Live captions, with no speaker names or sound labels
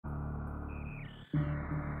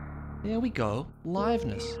There we go.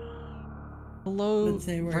 Liveness. Hello, Let's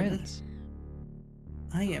say friends.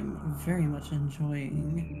 I am very much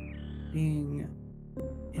enjoying being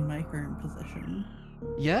in my current position.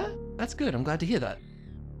 Yeah? That's good. I'm glad to hear that.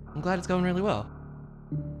 I'm glad it's going really well.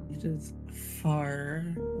 It is far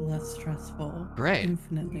less stressful. Great.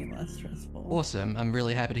 Infinitely less stressful. Awesome. I'm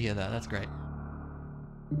really happy to hear that. That's great.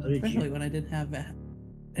 Especially when I didn't have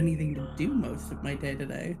anything to do most of my day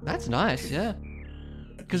today. That's nice, yeah.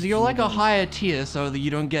 Because you're like a higher tier, so that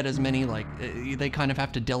you don't get as many, like, they kind of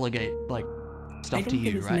have to delegate, like, stuff to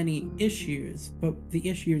you, right? I don't get as many issues, but the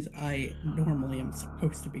issues I normally am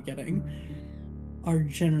supposed to be getting are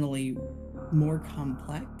generally more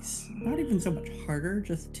complex. Not even so much harder,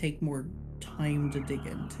 just take more time to dig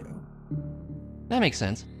into. That makes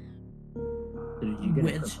sense. Did you get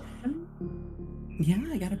a promotion? Yeah,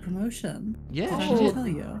 I got a promotion. Yeah, Did she I did. tell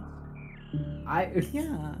you?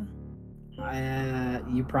 Yeah.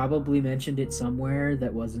 You probably mentioned it somewhere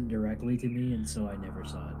that wasn't directly to me, and so I never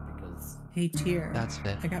saw it because. Hey, tier. That's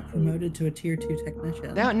fair. I got promoted to a tier 2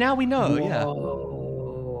 technician. Now we know. Whoa. Yeah.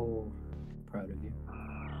 Proud of you.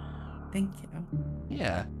 Thank you.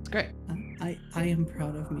 Yeah, it's great. I am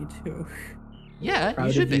proud of me too. Yeah, Proud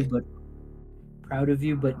you should of you, be. but proud of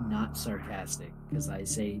you, but not sarcastic, because I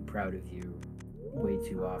say proud of you way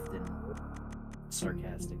too often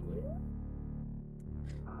sarcastically.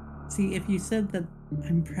 See, if you said that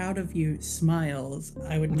I'm proud of you smiles,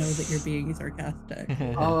 I would know that you're being sarcastic.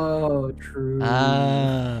 Oh, true.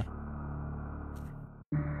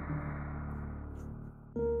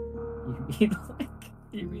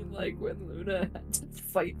 You mean like when Luna had to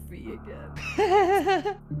fight me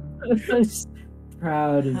again? I'm just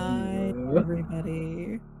proud of Hi, you.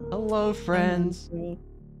 everybody. Hello, friends.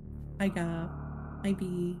 Hi, Gab. Hi,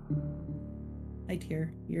 B. Hi,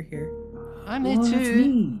 Tier. You're here. I'm here too. That's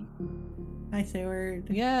me. Hi, Seward.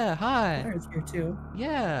 Yeah, hi. Clara's here too.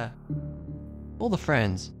 Yeah. All the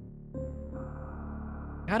friends.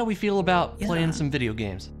 How do we feel about playing some video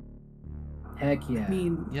games? Heck yeah. I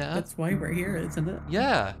mean, Yeah. that's why we're here, isn't it?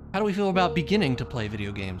 Yeah. How do we feel about beginning to play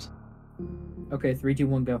video games? Okay, 3, 2,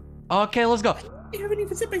 1, go. Okay, let's go. You haven't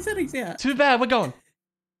even set my settings yet. Too bad, we're going.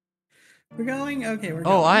 We're going? Okay, we're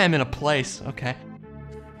going. Oh, I am in a place. Okay.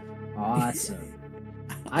 Awesome.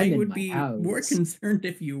 I would be more concerned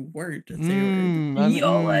if you weren't.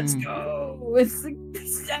 Yo, let's go.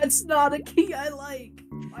 That's not a key I like.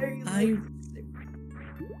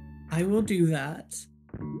 I will do that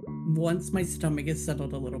once my stomach is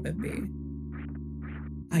settled a little bit, B.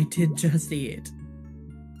 I did just eat.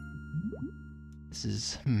 This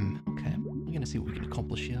is, okay. We're gonna see what we can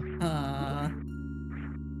accomplish here.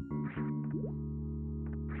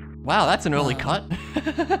 Wow, that's an early cut.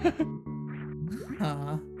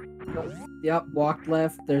 Yep, walk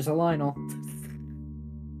left. There's a Lionel.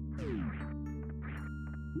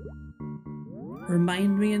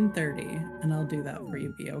 Remind me in 30, and I'll do that for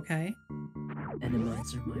you, B, okay?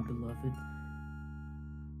 Randomizer, my beloved.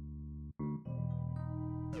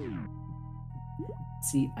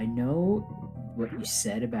 See, I know what you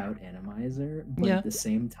said about Randomizer, but at the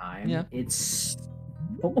same time, it's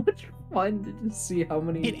so much fun to just see how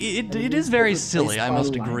many... It is very silly, I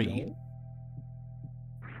must agree.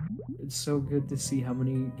 It's so good to see how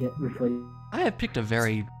many get replaced. I have picked a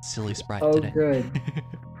very silly sprite today. Oh, good.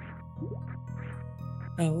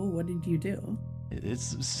 Oh, what did you do?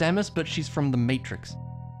 It's Samus, but she's from the Matrix.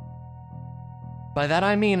 By that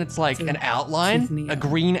I mean it's like an outline, a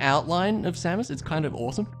green outline of Samus. It's kind of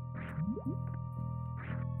awesome.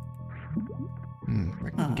 Reckon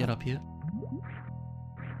we can get up here.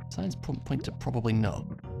 Signs point to probably no.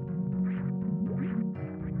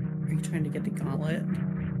 Are you trying to get the gauntlet?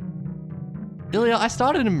 Illia, I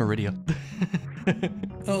started in Meridia.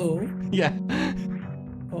 Oh. Yeah.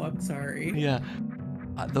 Oh, I'm sorry. Yeah.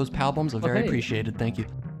 Those power bombs are very appreciated, thank you.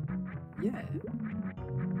 Yeah.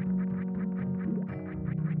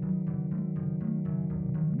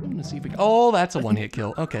 I'm gonna see if we can... Oh, that's a one-hit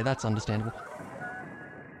kill. Okay, that's understandable.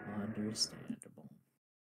 Understandable.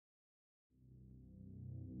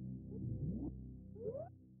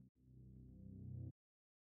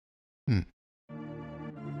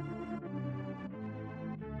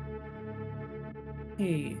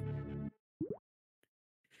 Hey.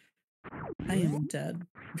 I am dead.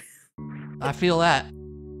 I feel that.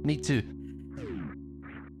 Me too.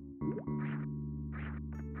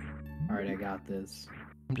 Alright, I got this.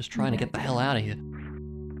 I'm just trying to get the hell out of here.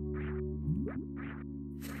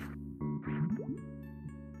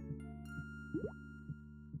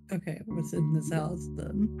 Okay, what's in this house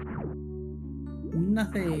then?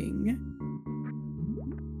 Nothing.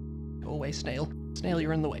 Go away, Snail. Snail,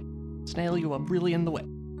 you're in the way. Snail, you are really in the way.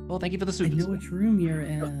 Well, thank you for the I souvenirs. know which room you're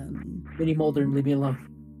in. Mini Moldern, leave me alone.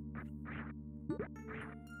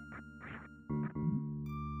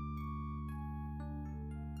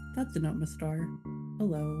 That's an Noma Star.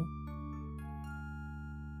 Hello.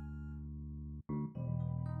 I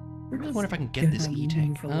really wonder if I can get this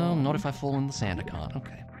E-tank. Oh, not if I fall in the sand, I can't.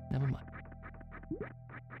 Okay, never mind.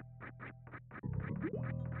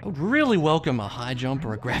 I would really welcome a high jump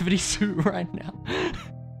or a gravity suit right now.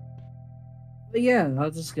 But yeah,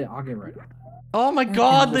 I'll get right on. Oh my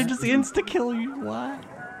god, they just insta-kill you. What?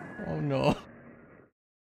 Oh no.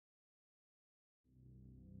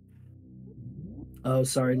 Oh,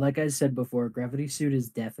 sorry. Like I said before, gravity suit is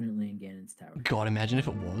definitely in Ganon's tower. God, imagine if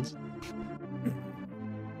it was.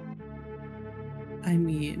 I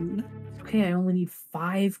mean... Okay, I only need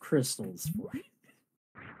 5 crystals for it.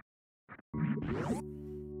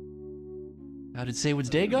 How did Saywood's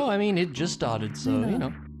day go? I mean, it just started, so, you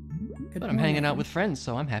know. But I'm hanging out with friends,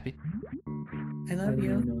 so I'm happy. I love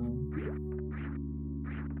you.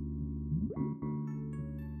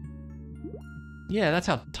 Yeah, that's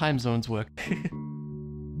how time zones work.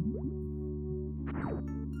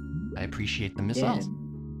 I appreciate the missiles. Yeah.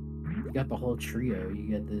 You got the whole trio.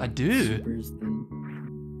 You got the I do. supers, the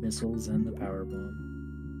missiles, and the power bomb.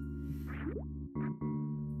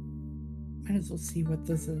 Might as well see what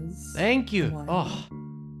this is. Thank you. Oh,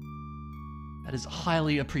 that is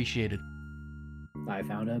highly appreciated. I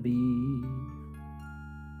found a bee.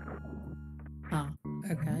 Ah,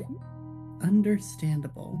 okay.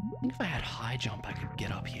 Understandable. I think if I had high jump, I could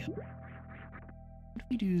get up here. What if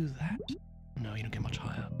we do that? No, you don't get much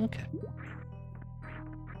higher. Okay.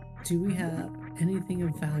 Do we have anything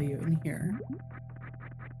of value in here?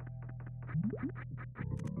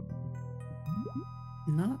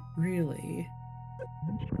 Not really.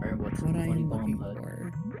 Alright, what's what I am looking bomb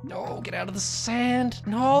for? No, get out of the sand.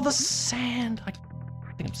 No, the sand. I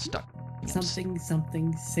think I'm stuck. Something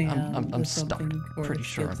sand. I'm stuck. Pretty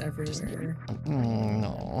sure. Everywhere.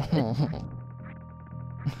 No.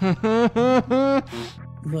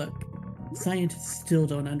 Look, scientists still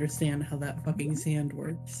don't understand how that fucking sand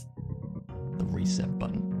works. The reset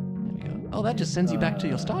button. There we go. Oh, that just sends you back to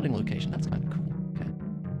your starting location. That's kind of cool. Okay.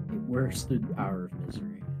 It works through the power of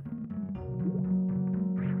misery.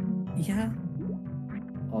 Yeah.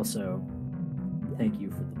 Also, thank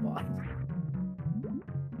you for the bot.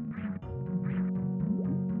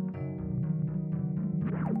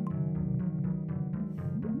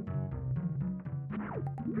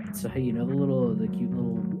 So hey, you know the cute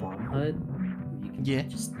little bomb hut? Where you can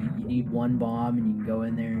you need one bomb and you can go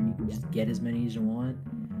in there and you can just get as many as you want.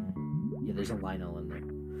 Yeah, there's a Lionel in there.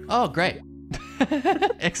 Oh, great.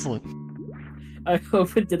 Excellent. I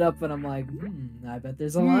opened it up and I'm like, I bet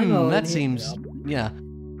there's a Lionel. That seems, yeah.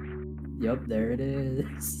 Yep, there it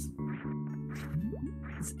is.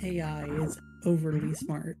 This AI is overly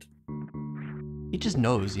smart. It just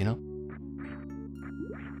knows, you know?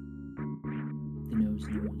 It knows.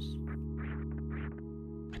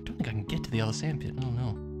 I don't think I can get to the other sandpit. Oh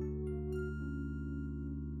no.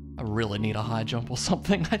 I really need a high jump or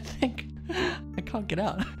something, I think. I can't get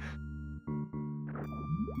out.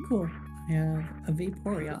 Cool. I have a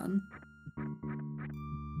Vaporeon.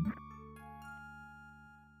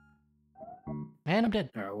 And I'm dead.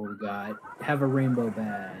 Alright, what we got? Have a rainbow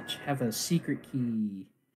badge. Have a secret key.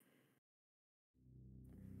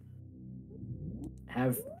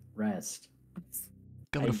 Have rest.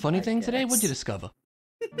 Got a funny thing today? What'd you discover?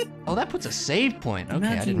 Oh, that puts a save point. Okay,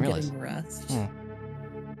 I didn't realize. Rest.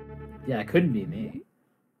 Yeah, it couldn't be me.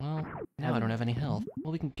 Well, now I don't have any health.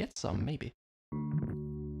 Well, we can get some, maybe.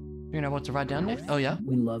 You know what to write down next? Oh, yeah?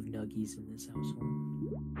 We love nuggies in this household.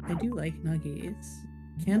 I do like nuggies.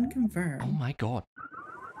 Can confirm. Oh my god.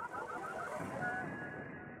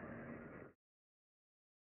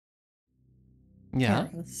 Yeah?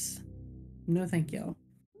 Paris. No, thank you.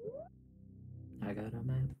 I got a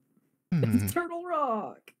map. It's Turtle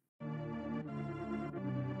Rock!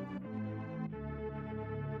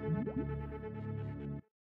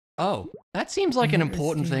 Oh, that seems like an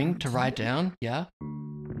important thing to write down, yeah?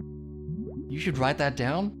 You should write that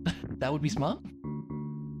down? That would be smart.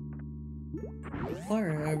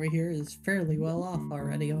 Clara over here is fairly well off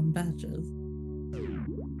already on badges.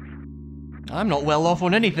 I'm not well off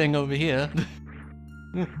on anything over here.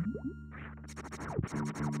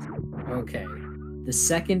 Okay. The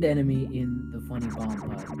second enemy in the funny bomb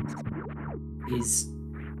hut is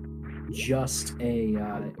just a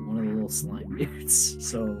one of the little slime dudes.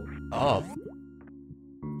 So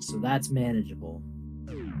so that's manageable.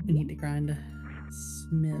 We need to grind a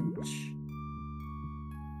smidge.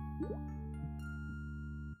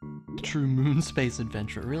 True moon space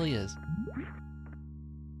adventure, it really is.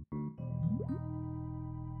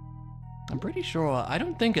 I'm pretty sure, I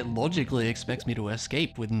don't think it logically expects me to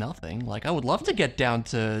escape with nothing. Like, I would love to get down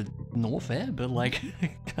to North Air, but like,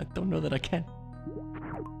 I don't know that I can.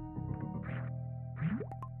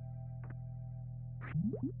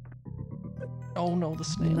 Oh no, the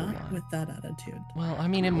snail Not line. with that attitude. Well, I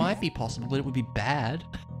mean, it might be possible, but it would be bad.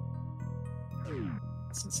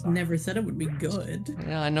 Never said it would be good.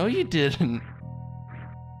 Yeah, I know you didn't.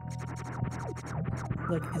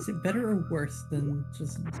 Like, is it better or worse than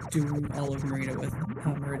just doing all of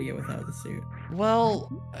Meridia without the suit?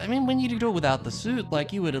 Well, I mean, when you do it without the suit,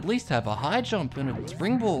 like, you would at least have a high jump and a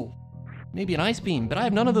spring ball. Maybe an ice beam, but I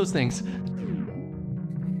have none of those things.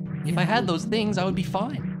 If I had those things, I would be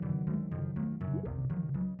fine.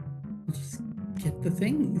 Just get the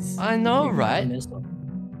things. I know, right?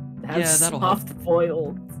 Yeah, that'll soft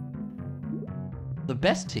boiled. The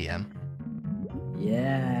best TM.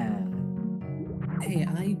 Yeah. Hey,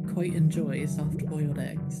 I quite enjoy soft-boiled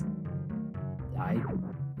eggs. I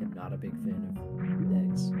am not a big fan of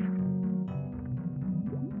eggs.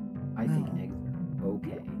 I think eggs are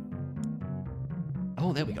okay.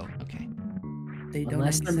 Oh, there we go. Okay. They don't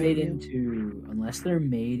unless they're made into an omelet.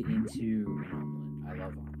 I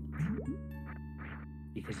love omelets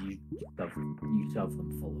because you stuff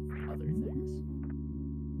them full of other things.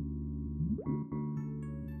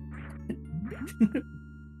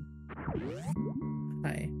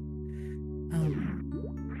 Hi.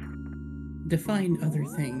 Define other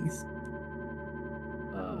things.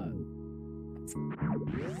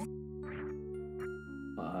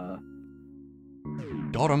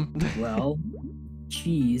 Got him. Well,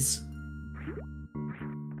 cheese.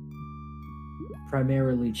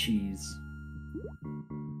 Primarily cheese.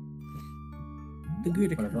 The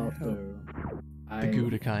Gouda But The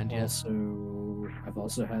Gouda kind, yes. I've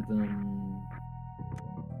also had them.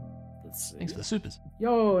 Let's see. Thanks for the supers.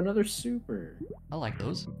 Yo, another super. I like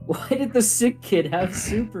those. Why did the sick kid have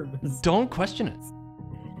super? Don't question it.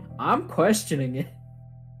 I'm questioning it.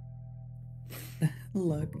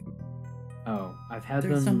 Look. Oh, I've had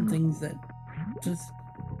There's them. some things that just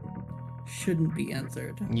shouldn't be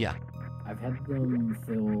answered. Yeah. I've had them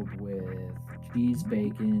filled with cheese,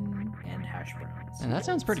 bacon, and hash browns. And that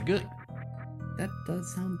sounds pretty good. That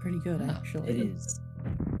does sound pretty good, Yeah, actually. It is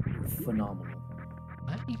phenomenal.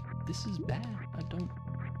 This is bad. I don't...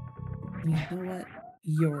 You know what?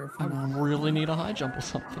 You're phenomenal. I really need a high jump or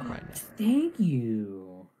something right now. Thank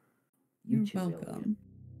you. You're too, welcome.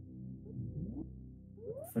 Illia.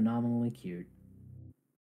 Phenomenally cute.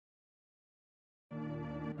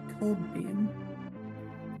 Cold beam.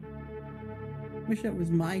 Wish it was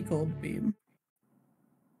my cold beam.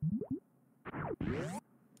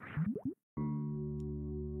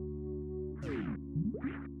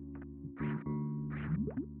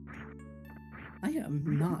 I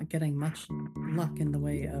am not getting much luck in the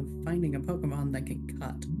way of finding a Pokemon that can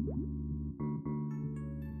cut.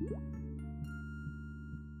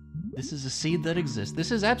 This is a seed that exists.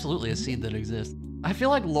 This is absolutely a seed that exists. I feel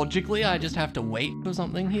like logically I just have to wait for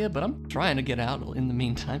something here, but I'm trying to get out in the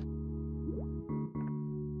meantime.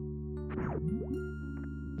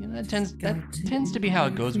 You know, that tends to be how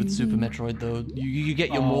it goes with Super Metroid, though. You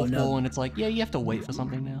get your Morph Ball and it's like, yeah, you have to wait for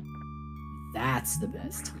something now. That's the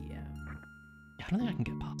best TM. Yeah, I don't think I can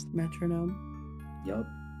get past it. Metronome. Yup.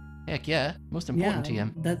 Heck yeah, most important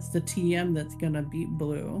TM. That's the TM that's gonna beat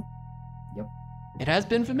Blue. Yep. It has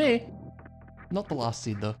been for me. Not the last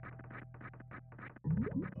seed, though.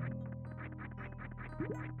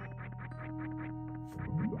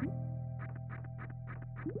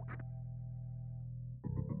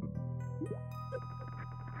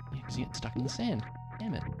 Yeah, because you get stuck in the sand.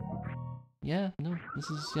 Damn it. Yeah, no, this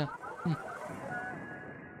is, yeah.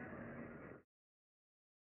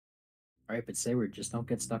 Alright, but say we just don't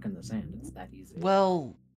get stuck in the sand. It's that easy.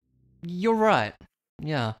 Well, you're right.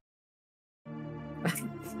 Yeah.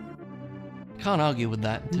 Can't argue with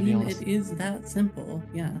that, to be honest. It is that simple,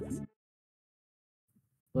 yes.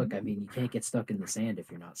 Look, I mean, you can't get stuck in the sand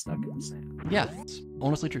if you're not stuck in the sand. Yeah, it's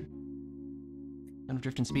honestly true. Kind of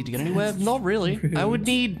drift and speed to get anywhere? Not really. I would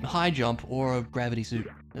need high jump or a gravity suit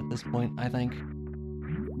at this point, I think.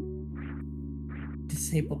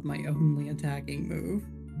 Disabled my only attacking move.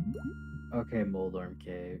 Okay, Moldorm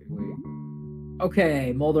Cave. Wait.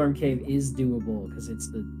 Okay, Moldorm Cave is doable because it's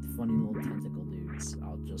the funny little tentacle dudes.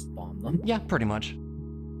 I'll just bomb them. Yeah, pretty much.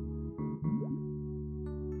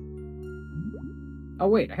 Oh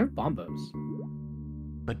wait, I have bombos.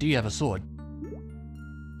 But do you have a sword?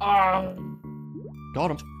 Oh!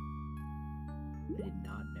 Got him. I did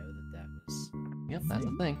not know that was... Yep, that's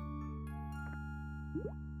the thing.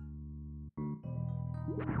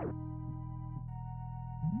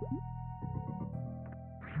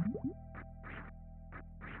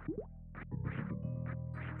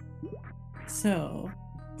 So,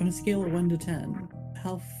 on a scale of 1 to 10,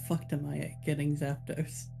 how fucked am I at getting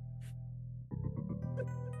Zapdos?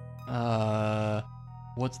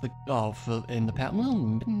 What's the for in the pattern?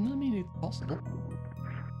 Well, I mean, it's possible.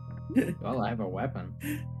 Well, I have a weapon.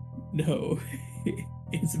 No,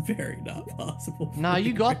 it's very not possible. Nah,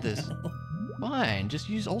 you got right this. now. Fine, just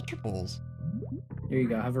use Ultra Balls. Here you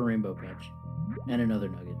go. Have a rainbow patch and another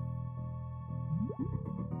nugget.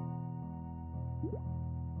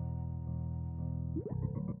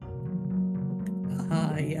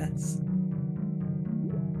 Ah, yes.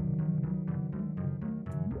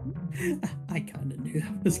 I kind of knew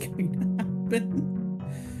that was going to happen.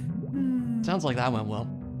 Sounds like that went well.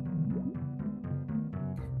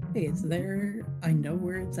 Hey, it's there. I know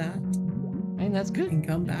where it's at. I mean, that's I good. can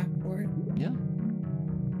come back for it. Yeah.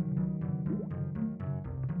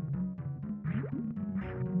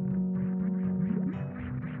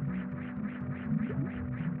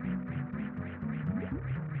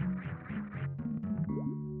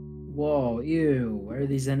 Whoa, ew. Why are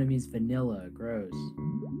these enemies vanilla? Gross.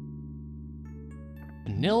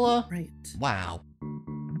 Vanilla? Right. Wow.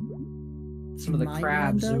 Some of the My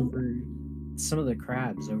crabs Rando?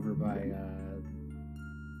 over by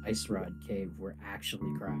Ice Rod Cave were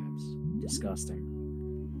actually crabs.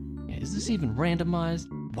 Disgusting. Yeah, is this even randomized?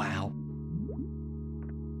 Wow.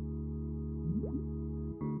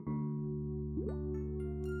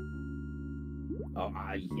 Oh,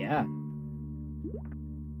 yeah.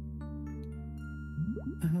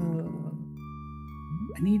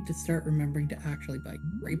 I need to start remembering to actually buy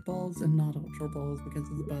Great Balls and not Ultra Balls because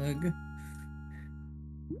of the bug.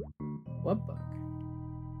 What bug?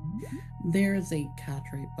 There's a catch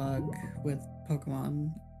rate bug with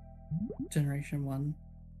Pokemon Generation 1.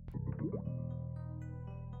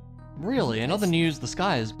 Really? In other news, the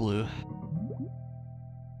sky is blue.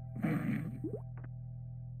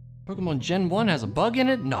 Pokemon Gen 1 has a bug in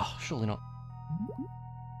it? No, surely not.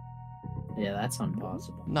 Yeah, that's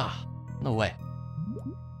impossible. Nah, no way.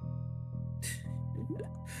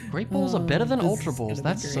 Great Balls are better than This Ultra is Balls.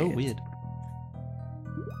 gonna be That's so great. weird.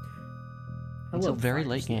 I Until love very Fire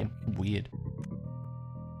late Snake. game. Weird.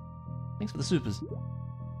 Thanks for the supers.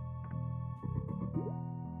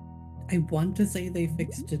 I want to say they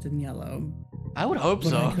fixed it in yellow, I would hope but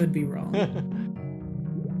so. I could be wrong.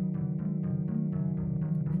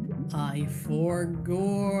 I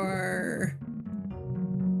forgore.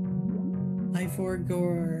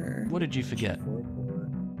 What did you forget?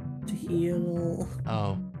 To heal.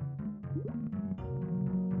 Oh.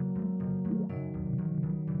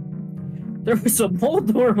 There was a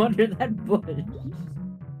Moldorm under that bush.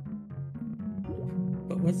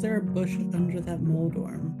 But was there a bush under that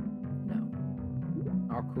Moldorm? No.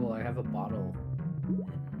 Oh, cool. I have a bottle.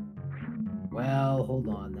 Well, hold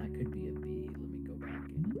on. That could be a bee. Let me go back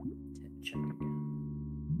and check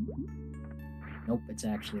again. Nope, it's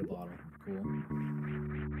actually a bottle. Cool.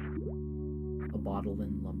 A bottle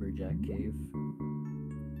in Lumberjack Cave.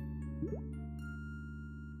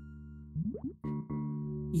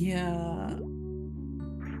 Yeah.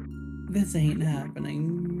 This ain't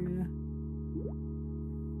happening.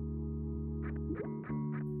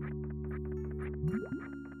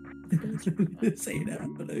 This ain't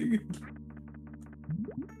happening.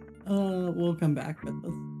 We'll come back with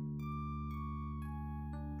this.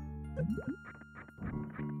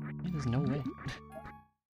 There's no way.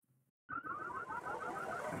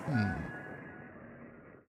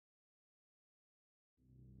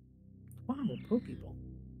 Wow, Pokeball.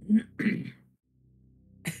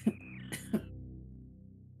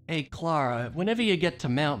 Hey, Clara, whenever you get to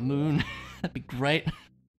Mount Moon, that'd be great.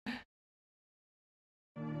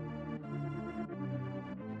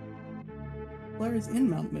 Clara's in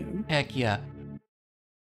Mount Moon. Heck yeah.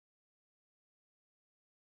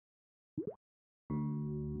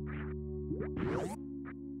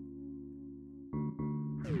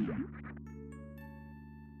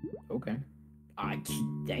 Okay.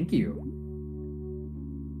 Thank you.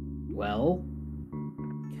 Well,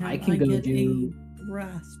 I can go get do- a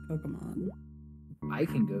grass Pokemon. I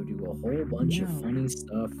can go do a whole bunch of No. funny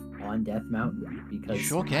stuff on Death Mountain because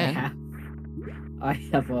Sure can. I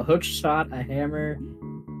have a hook shot, a hammer,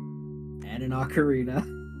 and an ocarina.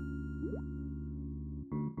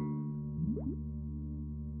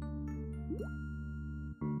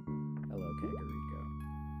 Hello,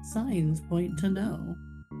 Kakariko. Signs point to no.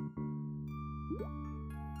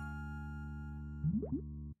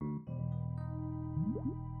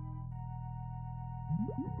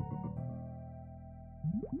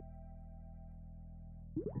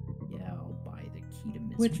 key to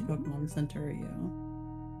Miss Which Me. Pokemon Center are you?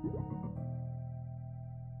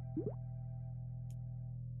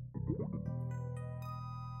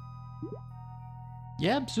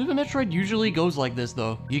 Yeah, Super Metroid usually goes like this,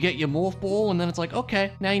 though. You get your Morph Ball, and then it's like,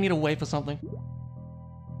 okay, now you need to wait for something.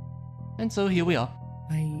 And so here we are.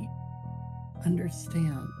 I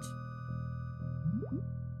understand.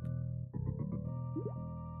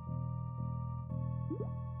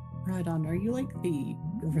 Rhydon, are you like the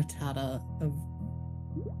Rattata of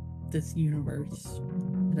this universe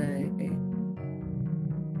today?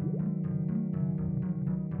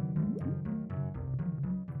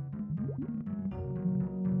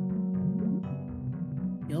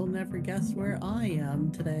 You'll never guess where I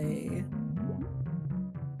am today.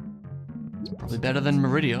 It's probably better than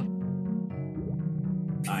Meridia.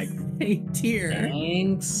 Hey, Tear.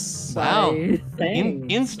 Thanks. Wow. Thanks.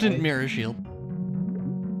 Instant Mirror Shield.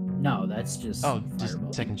 No, that's just Oh, just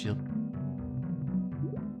Fireball. second shield.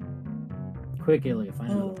 Quick, Ilya,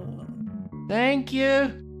 find Oh, out. Thank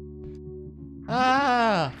you!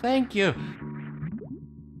 Ah, thank you.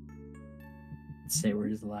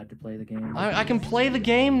 Sayward is allowed to play the game. I can play the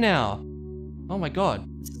game now. Oh my god.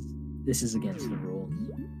 This is against the rules.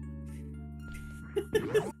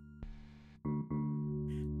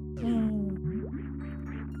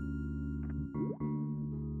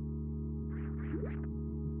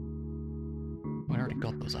 I already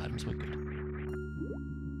got those items, we're good.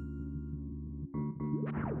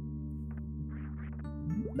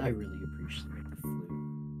 I really appreciate the flute.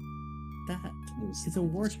 that is a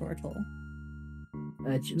war turtle.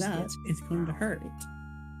 That just That gets is going to hurt.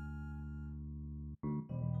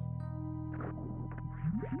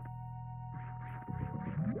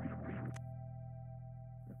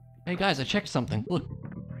 Hey guys, I checked something. Look.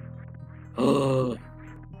 Oh.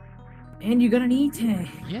 And you got an E-Tank.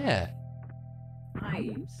 Yeah.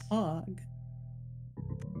 Nice. Hog.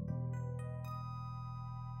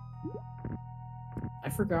 I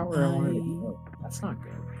forgot where I wanted to go. That's not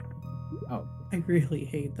good. Oh. I really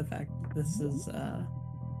hate the fact that this is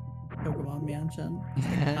Pokemon Mansion. I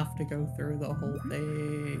have to go through the whole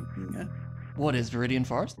thing. What is Viridian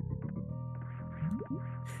Forest?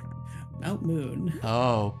 Mount Moon.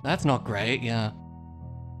 Oh, that's not great, yeah.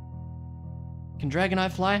 Can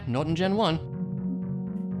Dragonite fly? Not in Gen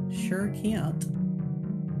 1. Sure can't.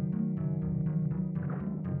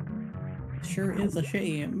 Sure is a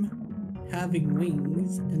shame having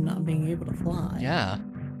wings and not being able to fly. Yeah.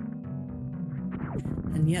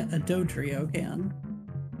 And yet a Dodrio can.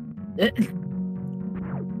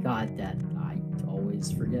 God, that I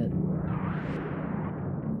always forget.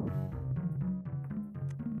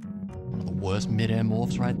 One of the worst mid-air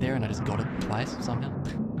morphs right there, and I just got it twice somehow.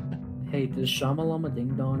 Hey, does Shamalama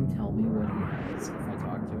Ding Dong tell me what he has if I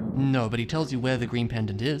talk to him? No, but he tells you where the green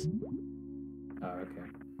pendant is. Oh, okay.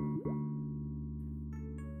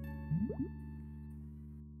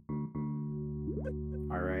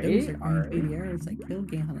 Those are Alright, going to be the arrows that kill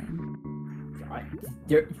Ganon.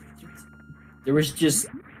 There was just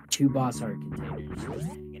 2 boss art containers just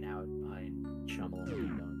hanging out behind Shamalama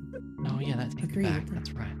Ding Dong. Oh yeah, that's Agreed. back.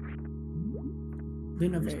 That's right.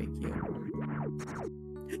 Luna very cute.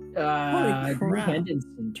 Green crap. Pendants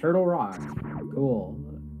in Turtle Rock. Cool.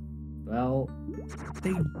 Well,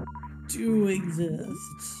 They do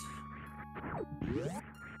exist.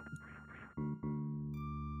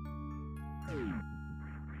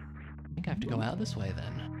 I think I have to go out this way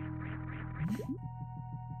then.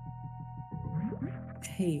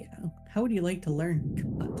 Hey, how would you like to learn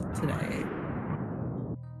Cut today?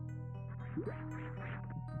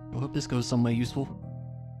 I hope this goes somewhere useful.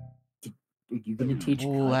 are you gonna teach?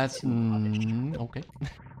 Oh, Cut that's... to Oddish? okay.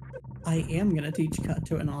 I am gonna teach Cut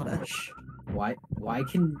to an Oddish. Why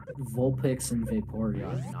can Vulpix and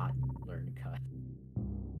Vaporeon not learn Cut?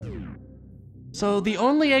 So the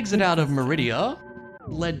only exit out of Meridia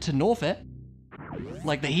led to Norfair.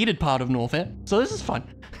 Like the heated part of Norfair. So this is fun.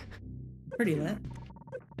 Pretty lit.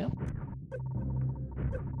 Yep.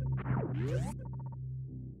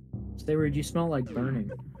 Stayward, you smell like burning.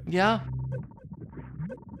 Yeah.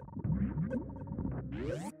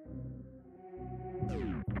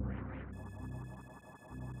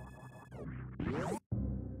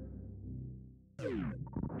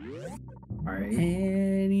 Alright.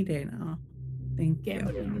 Any day now. Thank you.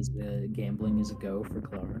 Gambling is a go for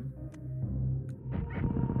Clara.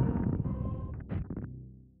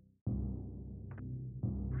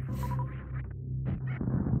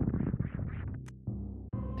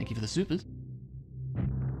 Thank you for the supers.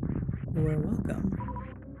 You're welcome.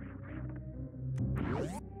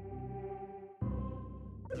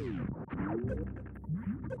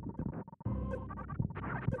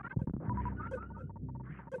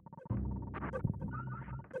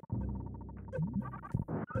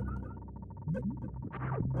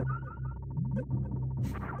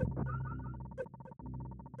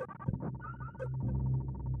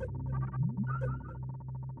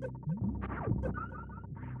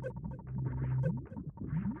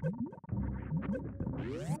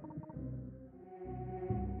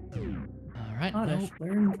 Alright, Oddish well,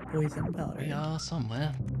 learned poison powder. we are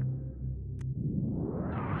somewhere.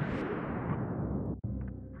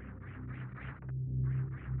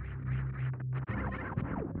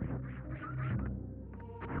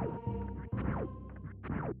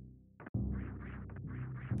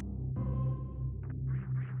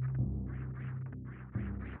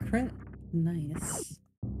 Crit. Nice.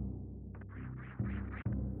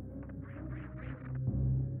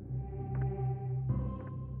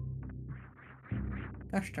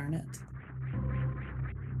 Gosh darn it.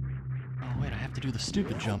 Oh wait, I have to do the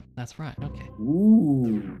stupid jump. That's right, okay.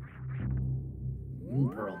 Ooh.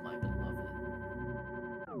 Pearl might love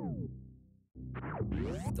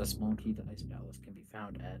it. The small key to Ice Palace can be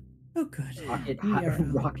found at Oh good.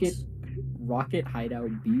 Rocket Hideout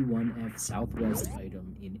B1F Southwest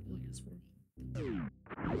item in Illia's world.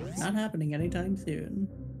 Not happening anytime soon.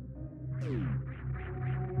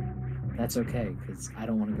 That's okay, because I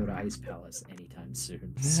don't want to go to Ice Palace anytime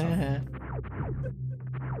soon. So.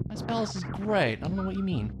 Ice Palace is great. I don't know what you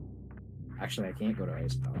mean. Actually, I can't go to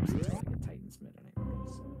Ice Palace until I get Titan Smith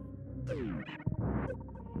anyways.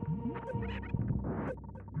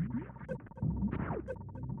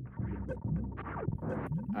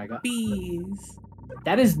 I got bees.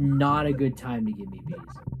 That is not a good time to give me bees.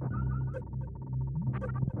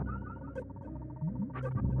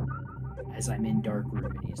 As I'm in Dark Room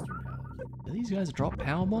in Eastern Palace. Do these guys drop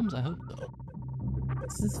power bombs? I hope so.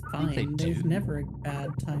 This is fine. There's never a bad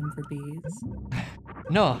time for bees.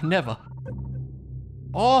 No, never.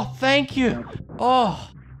 Oh, thank you. Oh.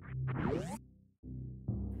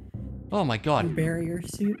 Oh my god. Your barrier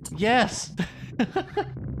suit? Yes.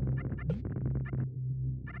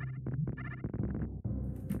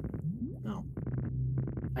 No.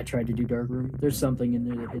 I tried to do Dark Room. There's something in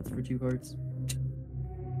there that hits for 2 hearts.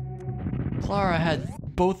 Clara had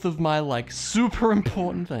both of my, like, super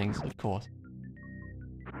important things, of course.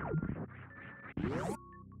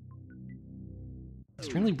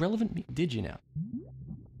 Extremely relevant. Did you now?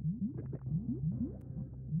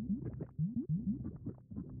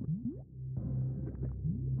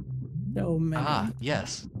 So many. Ah,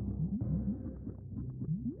 yes.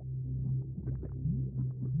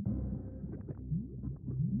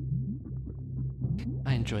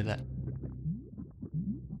 I enjoy that.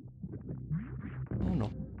 Oh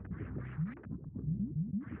no.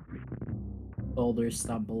 Boulders,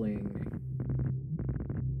 stop bullying me.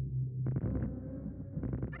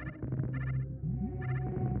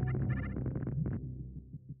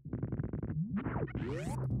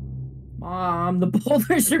 Mom, the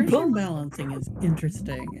boulders are Pressure balancing is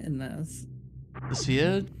interesting in this. The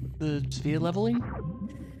sphere leveling?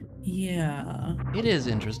 Yeah. It is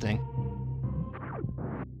interesting.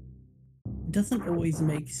 Doesn't always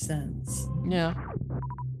make sense. Yeah.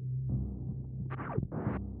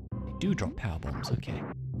 They do drop power bombs, okay.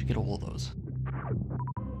 To get all those.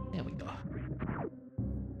 There we go.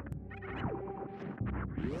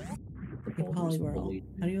 Hey, Poliwhirl,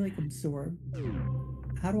 how do you like absorb?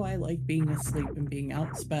 How do I like being asleep and being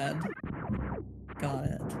outsped? Got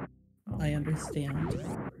it. I understand.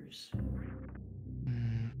 I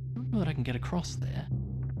don't know that I can get across there.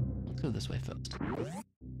 Let's go this way first.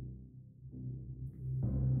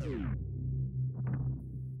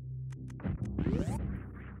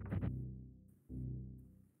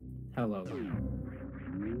 Hello.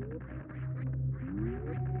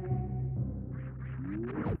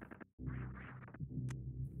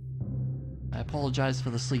 I apologize for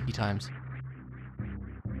the sleepy times.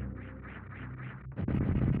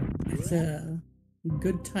 It's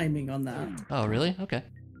good timing on that. Oh, really? Okay.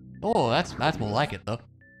 Oh, that's more like it, though.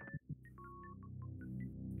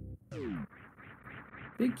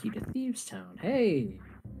 Big key to Thieves Town. Hey!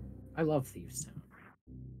 I love Thieves Town.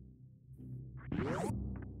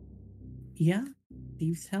 Yeah,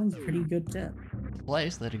 Thieves Town's a pretty good dip.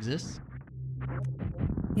 Place that exists.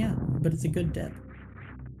 Yeah, but it's a good dip.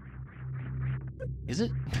 Is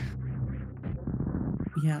it?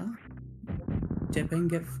 Yeah. Dip in,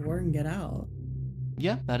 get 4, and get out.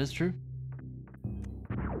 Yeah, that is true.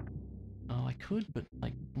 Oh, I could, but,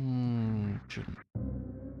 like, shouldn't.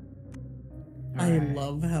 I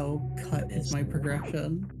love how cut is my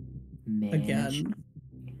progression. Again.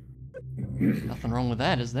 Nothing wrong with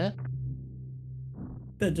that, is there?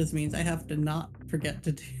 That just means I have to not forget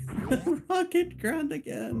to do the rocket ground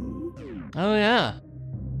again. Oh, yeah.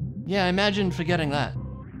 Yeah, imagine forgetting that.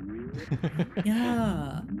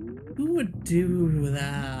 Yeah. Who would do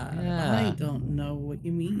that? Yeah. I don't know what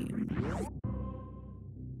you mean.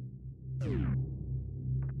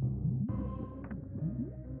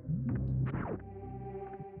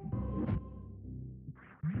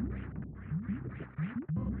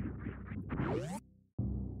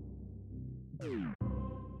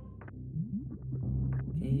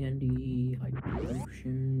 candy, hyper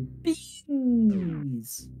potion,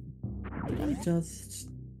 bees. Did I just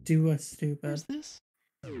do a Where's stupid? this?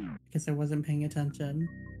 Because I wasn't paying attention.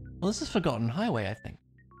 Well, this is Forgotten Highway, I think.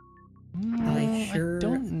 I sure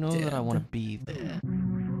don't know that I want to did. be there.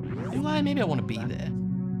 Do I? Maybe I want to be there.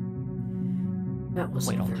 That was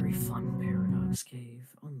Wait, a hold on. very fun Paradox Cave.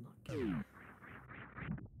 Unlucky.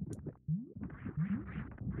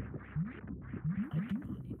 I do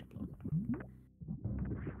not need to blow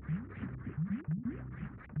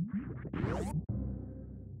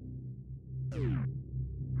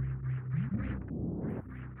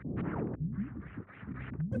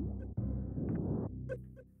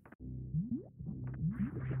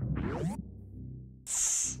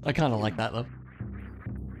I kind of like that though.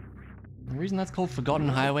 The reason that's called Forgotten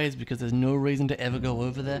Highway is because there's no reason to ever go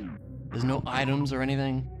over there. There's no items or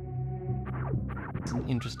anything. It's an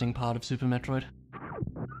interesting part of Super Metroid.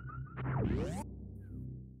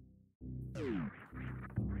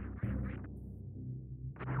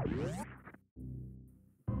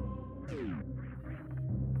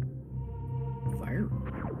 fire.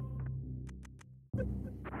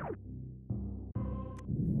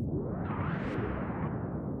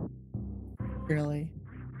 Really?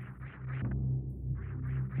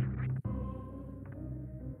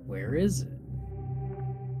 Where is it?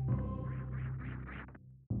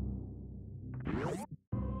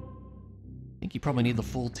 I think you probably need the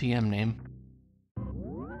full TM name.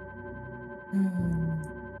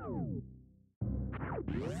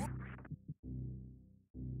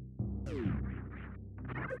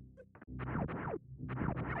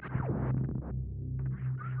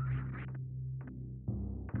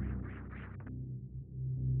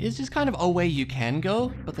 It's just kind of a way you can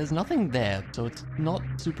go, but there's nothing there, so it's not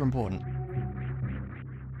super important.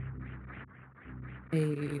 Hey,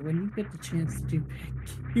 when you get the chance to do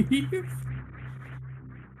big cave,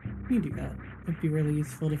 you do that. It'd be really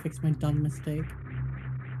useful to fix my dumb mistake.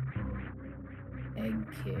 Egg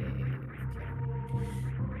cave.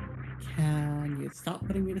 Can you stop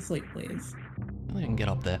putting me to sleep, please? I think I can get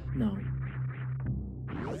up there. No.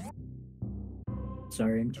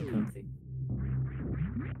 Sorry, I'm too comfy.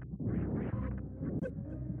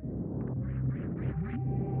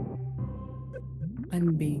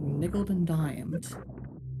 I'm being nickeled and dimed.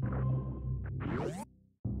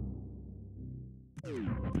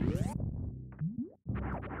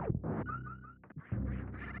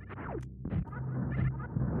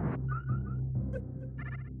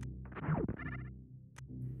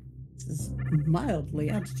 This is mildly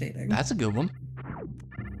agitating. That's a good one.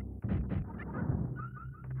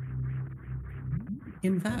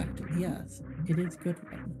 In fact, yes, it is good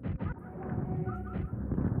one.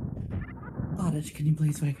 Oddish, can you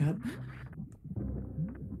please wake up?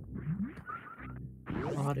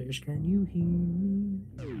 Oddish, can you hear me?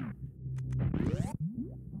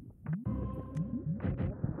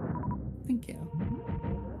 Thank you.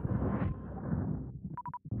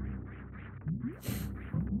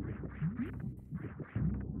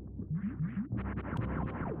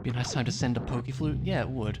 Be a nice time to send a Pokeflute? Yeah, it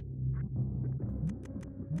would.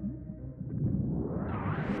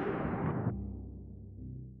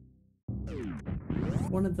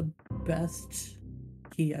 One of the best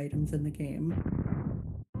key items in the game.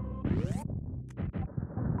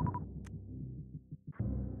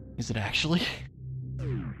 Is it actually?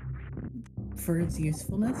 For its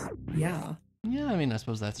usefulness? Yeah. Yeah, I mean, I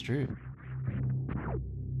suppose that's true.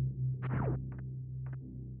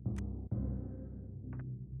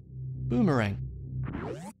 Boomerang.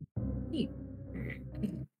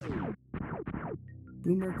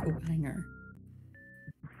 Boomer Kohanger.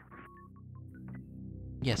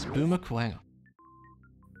 Yes, Boomer Kuanga.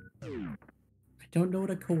 I don't know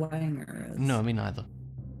what a Kohanger is. No, me neither.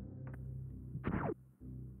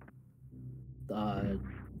 A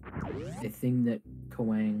thing that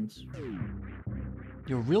coangs.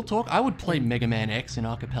 Your real talk? I would play Mega Man X in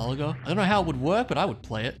Archipelago. I don't know how it would work, but I would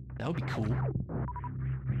play it. That would be cool.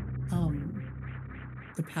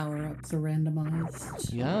 The power-ups are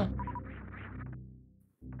randomized. Yeah.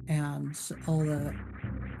 And all the,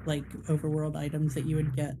 like, overworld items that you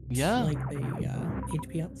would get. Yeah. Like the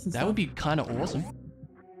HP ups and stuff. That would be kind of awesome.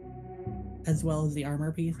 As well as the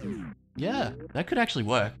armor pieces. Yeah, that could actually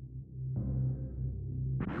work.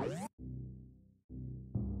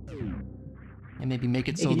 And maybe make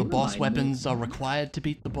it Hey, so can the you boss remind me? weapons are required to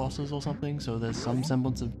beat the bosses or something, so there's some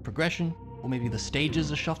semblance of progression. Or maybe the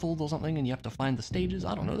stages are shuffled or something and you have to find the stages.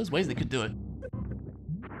 I don't know, there's ways they could do it.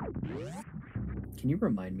 Can you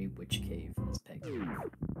remind me which cave is Peg Cave?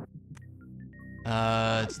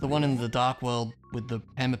 It's the one in the Dark World with the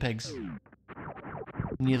hammer pegs.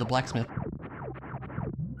 Near the blacksmith.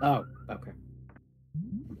 Oh, okay.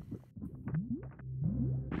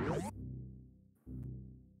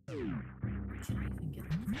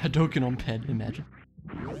 Hadoken on ped, imagine.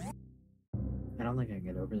 I don't think I can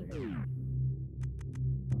get over there.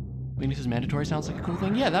 Weakness is mandatory sounds like a cool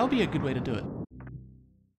thing. Yeah, that would be a good way to do it.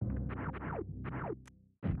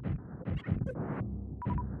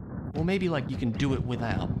 Or maybe like you can do it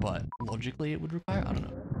without, but logically it would require, I don't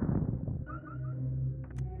know.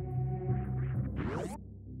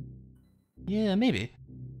 Yeah, maybe.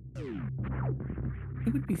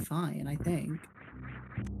 It would be fine, I think.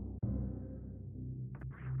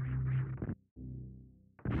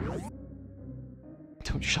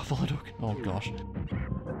 Don't shuffle it. Oh gosh.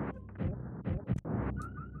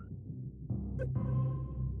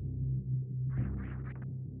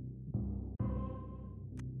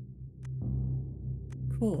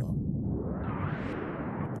 Cool.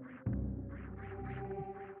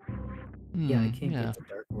 Yeah, I can't get to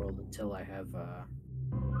Dark World until I have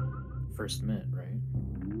first mitt, right?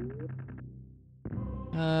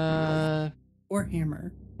 Or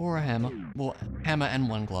hammer. Or a hammer. Well, hammer and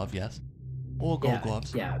one glove, yes. Or gold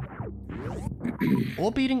gloves. Yeah.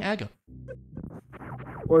 Or beating Aga.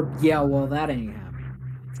 Or, yeah, well, that ain't happening.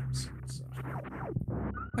 So.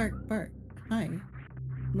 Bart, hi.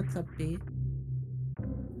 What's up, B?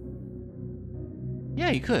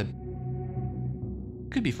 Yeah, you could.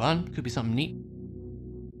 Could be fun. Could be something neat.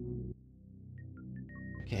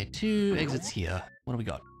 Okay, 2 exits here. What do we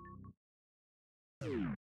got?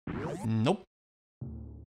 Nope.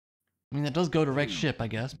 I mean, that does go to Rex ship, I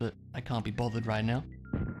guess, but I can't be bothered right now.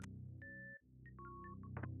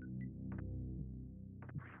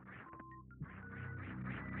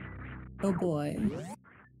 Oh boy.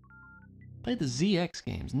 Played the ZX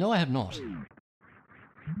games. No, I have not.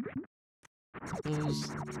 Suppose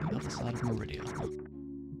the other side of Meridia.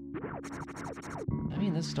 I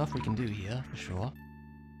mean, there's stuff we can do here, for sure.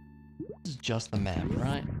 This is just the map,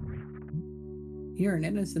 right? You're an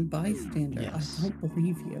innocent bystander. Yes. I don't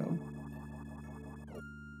believe you.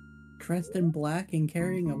 Dressed in black and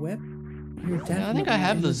carrying a whip? You're definitely Yeah, I think I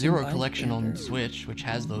have an the innocent Zero collection on bystander. Switch, which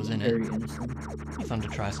has those in Very it. innocent. Be fun to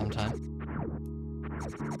try sometime.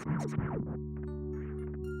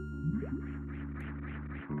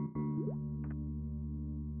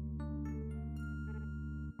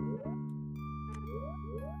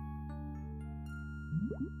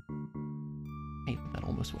 Hey, that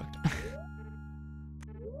almost worked.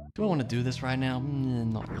 Do I want to do this right now?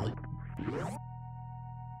 Not really.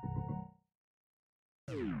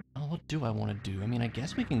 Oh, what do I want to do? I mean, I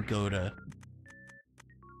guess we can go to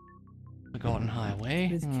Forgotten Highway.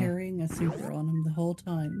 He was carrying a super on him the whole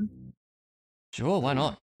time. Sure, why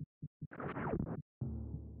not?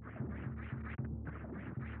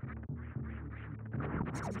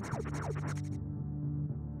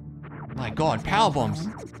 My god, power bombs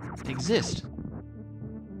exist.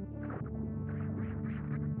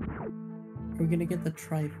 Are we gonna get the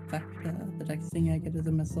trifecta? The next thing I get is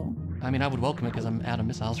a missile. I mean, I would welcome it because I'm out of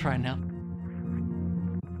missiles right now.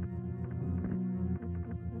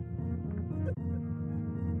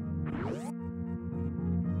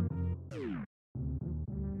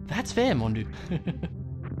 That's fair, Mondu.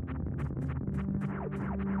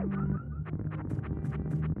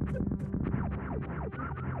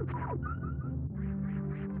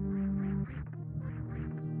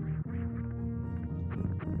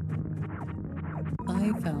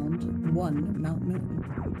 I found one Mount Moon.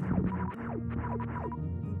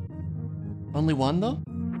 Only one, though?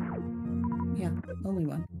 Yeah, only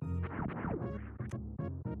one.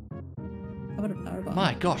 How about a power bomb?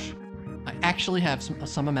 My gosh. I actually have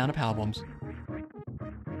some amount of power bombs.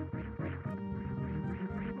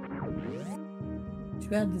 Too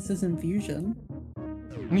bad this isn't fusion.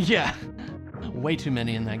 Yeah. Way too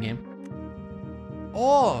many in that game.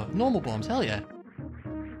 Oh, normal bombs. Hell yeah.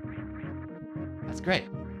 That's great.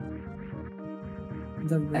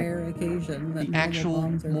 The rare occasion that The normal actual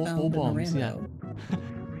bombs are morphal found bombs, in a yeah. rando.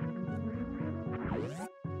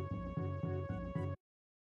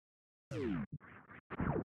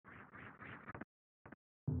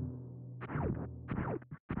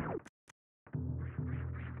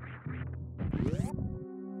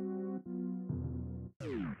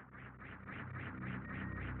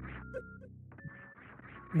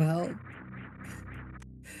 Well,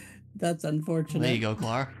 that's unfortunate. There you go,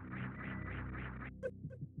 Clara.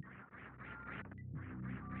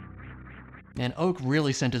 And Oak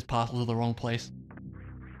really sent his parcel to the wrong place.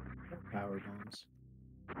 Power bombs.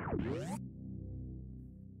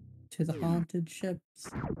 To the haunted ships.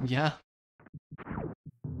 Yeah.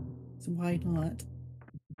 So why not?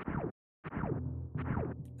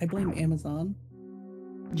 I blame Amazon.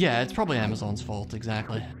 Yeah, it's probably Amazon's fault,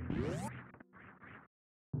 exactly.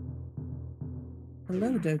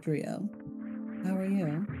 Hello, Dodrio. How are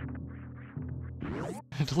you?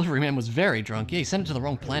 The delivery man was very drunk. Yeah, he sent it to the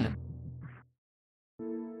wrong planet.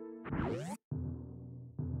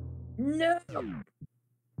 No.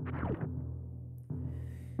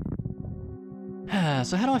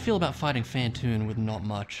 So how do I feel about fighting Fantoon with not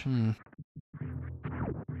much?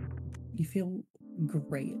 You feel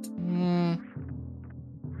great.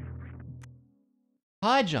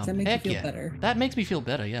 High jump, Does that make heck you feel yeah. better? That makes me feel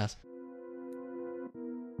better, yes.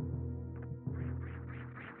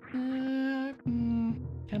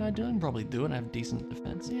 Can I do it? Probably do it. I have decent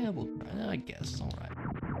defense. Yeah, well, I guess. Alright.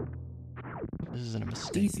 This isn't a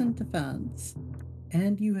mistake. Decent defense.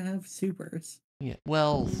 And you have supers. Yeah,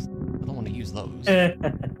 well, I don't want to use those. That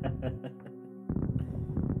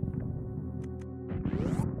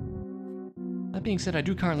being said, I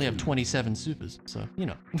do currently have 27 supers, so, you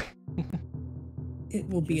know. It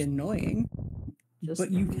will be annoying, but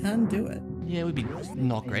you can do it. Yeah, it would be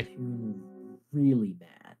not great. Really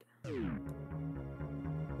bad.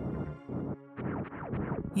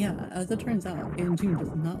 Yeah, as it turns out, Fantoon does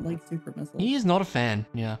not like super missiles. He is not a fan,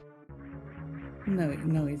 yeah.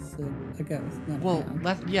 No, he's a ghost, not a Well,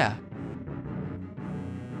 fan. yeah.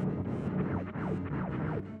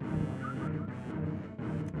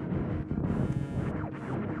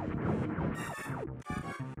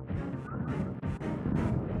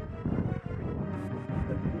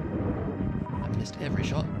 I missed every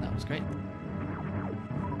shot. That was great.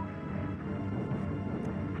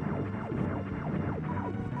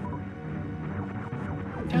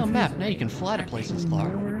 Tail map. Now you can fly to places,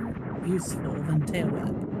 Clara. More useful than tail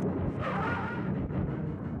whip.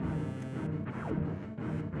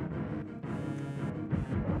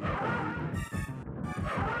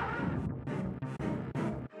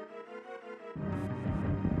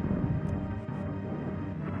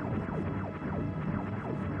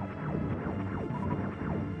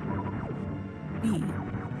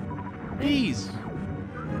 Bees!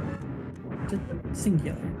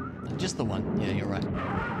 Singular. Just the one. Yeah, you're right.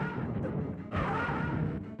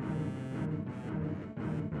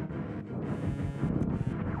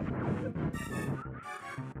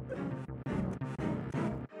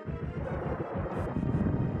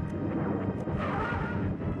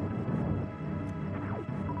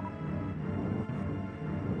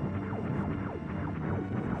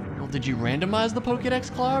 Well, did you randomize the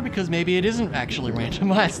Pokédex, Clara? Because maybe it isn't actually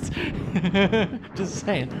randomized. Just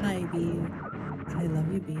saying. Hi, Bee. I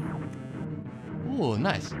love you, Bee. Ooh,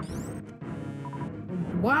 nice.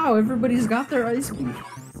 Wow, everybody's got their ice beam.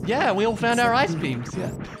 Yeah, we all found our ice beams,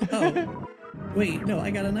 yeah. Oh. Wait, no,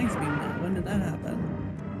 I got an ice beam now. When did that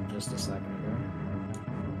happen? Just a second ago.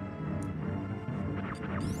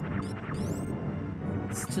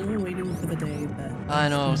 Still waiting for the day that I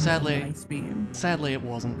know, sadly. Ice beam. Sadly, it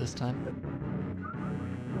wasn't this time.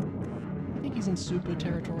 I think he's in super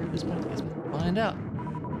territory at this point. Guess we'll find out.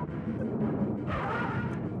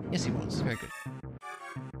 Yes, he was. Very good.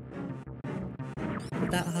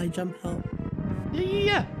 Would that high jump help?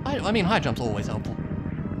 Yeah, I mean, high jump's always helpful.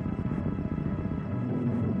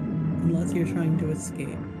 Unless you're trying to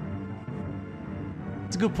escape.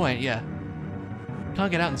 It's a good point, yeah.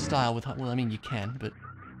 Can't get out in style with, well, I mean, you can, but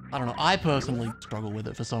I don't know. I personally struggle with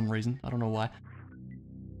it for some reason. I don't know why.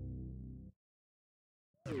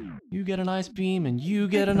 You get an ice beam, and you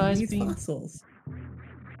get an ice beam. Fossils.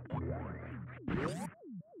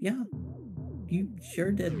 Yeah, you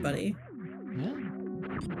sure did, buddy. Yeah.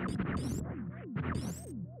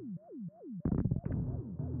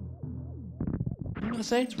 I'm gonna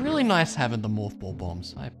say it's really nice having the morph ball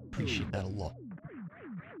bombs. I appreciate that a lot.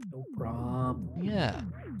 No problem. Yeah.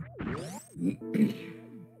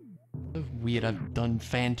 So weird I've done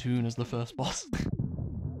Fantoon as the first boss.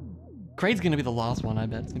 Kraid's gonna be the last one, I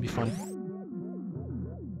bet. It's gonna be fun.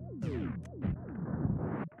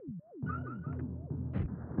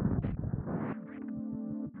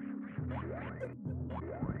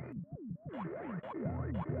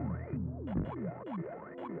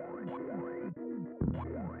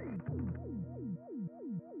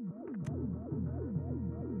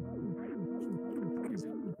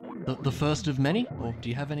 The first of many? Or do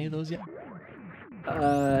you have any of those yet?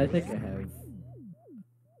 I think I have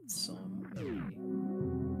some.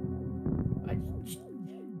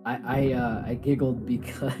 I giggled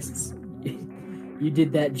because you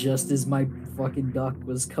did that just as my fucking duck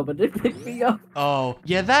was coming to pick me up. Oh,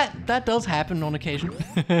 yeah, that does happen on occasion.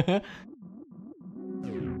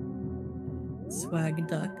 Swag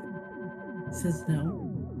duck says no.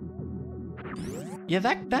 Yeah,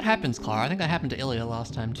 that happens, Clara. I think that happened to Illia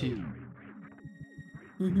last time too.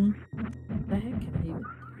 Mm-hmm. What the heck can I even do?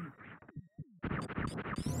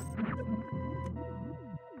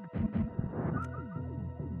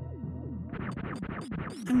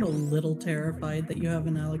 I'm a little terrified that you have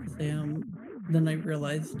an Alakazam. Then I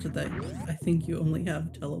realized that I think you only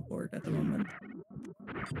have teleport at the moment.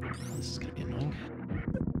 This is gonna be annoying.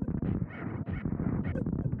 I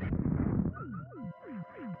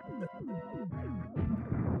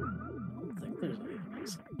don't think there's anything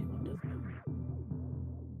else I can do on Disney.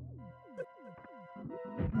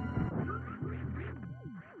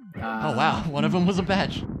 Oh wow, one of them was a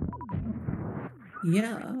badge.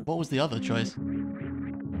 Yeah. What was the other choice?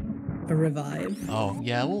 A revive. Oh,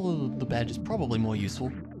 yeah, well, the badge is probably more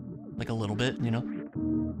useful. Like a little bit, you know?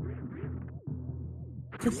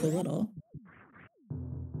 Just a little.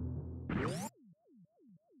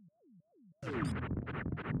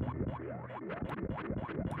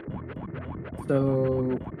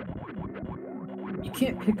 So you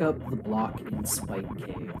can't pick up the block in Spike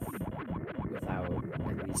Cave without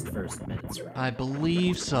at least first minutes, right? I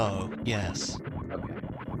believe so, yes. Okay.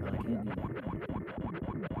 Well, I can't do that.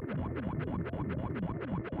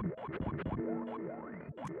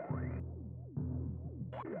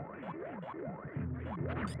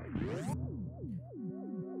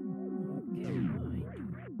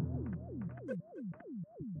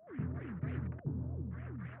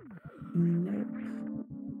 Nope.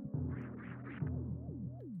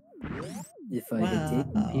 If I had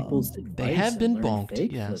taken people's advice, They have been and learned bonked,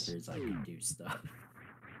 fake yes. flippers, I could do stuff.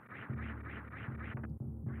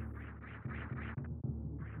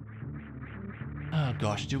 Oh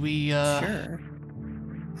gosh, do we, Sure.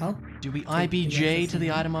 do we take the IBJ to the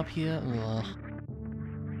SSM. item up here? Ugh.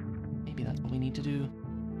 Maybe that's what we need to do.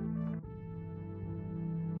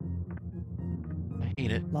 I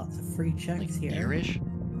hate it. Lots of free checks Like, here. here-ish?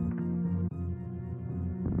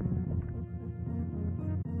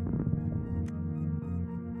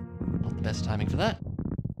 Not the best timing for that.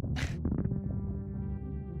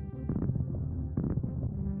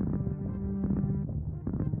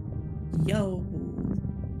 Yo.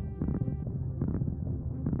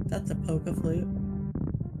 That's a poke flute.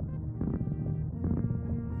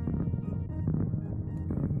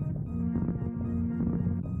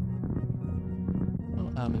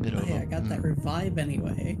 Oh, I'm a bit Oh, over. hey, I got that revive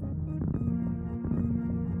anyway.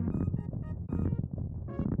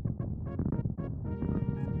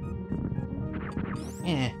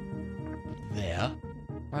 Eh. There.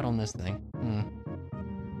 Right on this thing.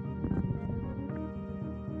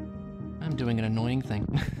 I'm doing an annoying thing.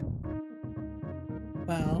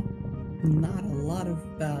 Well, not a lot of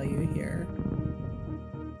value here.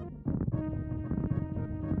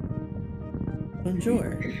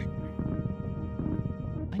 Bonjour.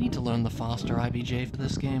 I need to learn the faster IBJ for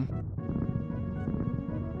this game.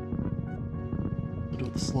 I'll do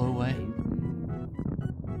it the slow way.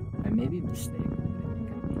 I may be mistaken, but I think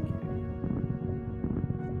I'm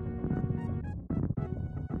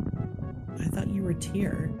BK. I thought you were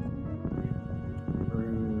tier.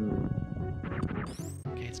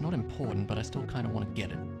 Okay, it's not important, but I still kind of want to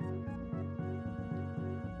get it.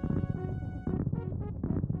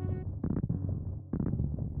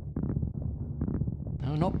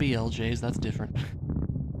 No, not BLJs, that's different.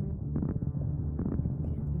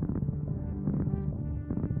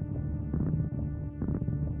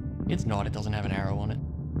 It's not, it doesn't have an arrow on it.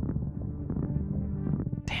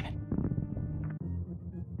 Damn it.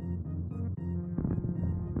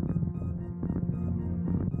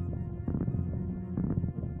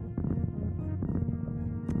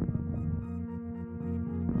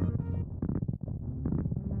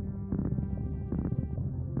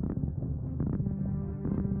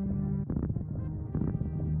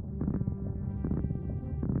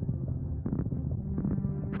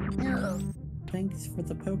 Thanks for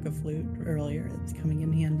the poke flute earlier. It's coming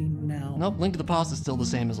in handy now. Nope, Link to the Past is still the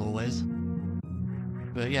same as always.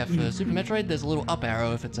 But yeah, for Super Metroid, there's a little up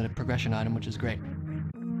arrow if it's a progression item, which is great.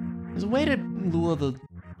 There's a way to lure the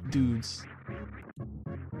dudes.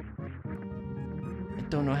 I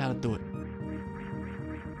don't know how to do it.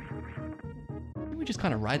 Can we just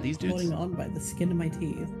kind of ride these dudes? Holding on by the skin of my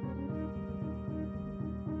teeth.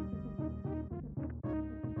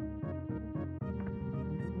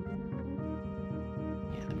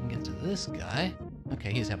 Yeah, then we can get to this guy.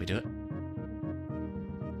 Okay, here's how we do it.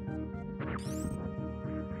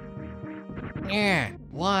 Yeah,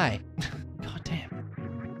 why? God damn.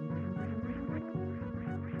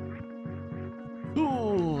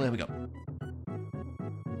 Ooh, there we go.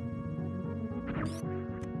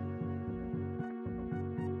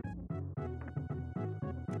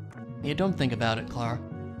 Yeah, don't think about it, Clara.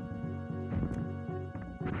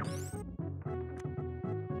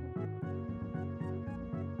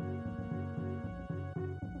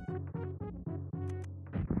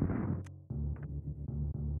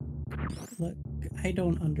 Look, I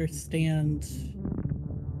don't understand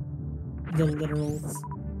the literal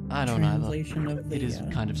I don't translation either. of the It is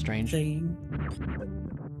kind of strange. saying.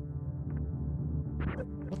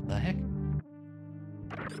 What the heck?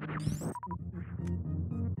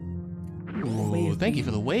 Ooh, thank you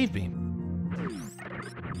for the wave beam.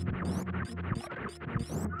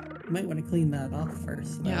 Might want to clean that off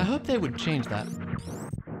first. Yeah, I hope they would change that.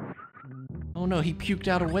 Oh no, he puked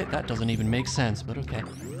out a wave. That doesn't even make sense, but okay.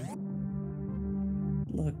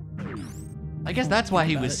 Look. I guess that's why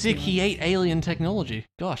he was sick. He ate alien technology.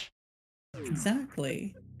 Gosh.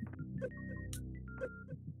 Exactly.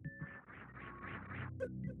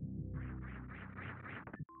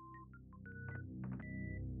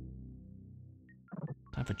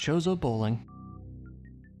 Time for Chozo bowling.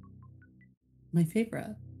 My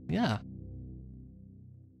favorite. Yeah.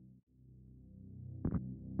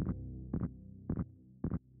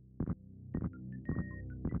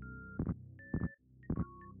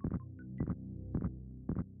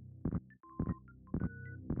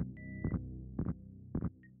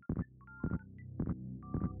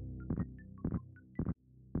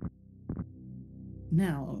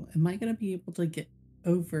 Now, am I gonna be able to get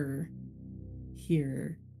over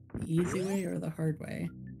here the easy way or the hard way?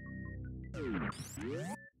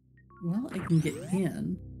 Well, I can get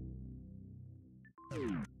in.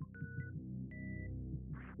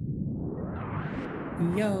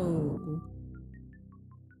 Yo!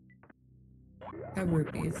 Got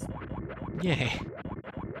rupees. Yay.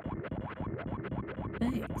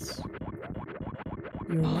 Thanks.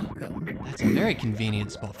 You're welcome. That's a very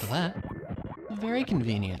convenient spot for that. A very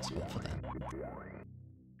convenient spot for that.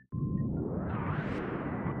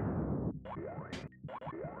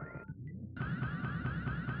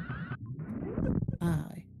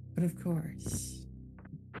 Aye, but of course.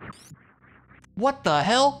 What the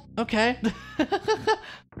hell? Okay.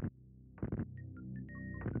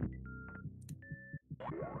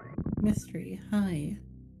 Mystery, hi.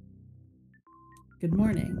 Good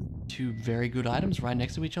morning. Two very good items right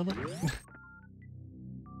next to each other.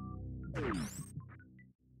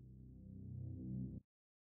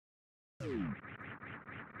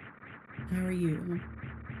 How are you?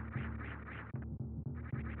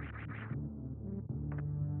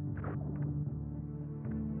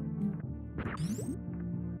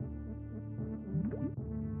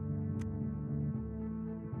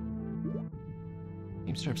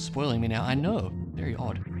 You sort of spoiling me now. I know. Very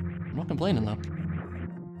odd. I'm not complaining though.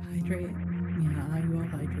 Hydrate. Yeah, I will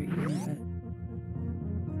hydrate you a bit.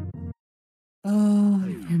 Oh,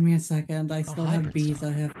 give me a second. I still have bees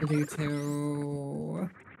I have to do too.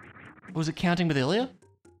 Was it counting with Illia?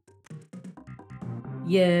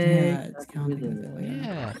 Yay! Yeah, it's counting with Illia.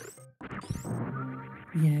 Yeah.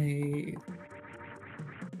 Yay.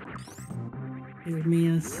 Give me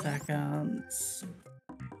a second.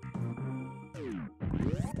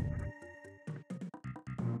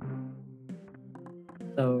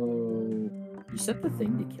 So, you set the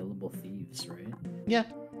thing to killable thieves, right? Yeah.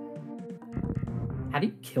 How do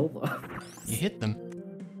you kill them? You hit them.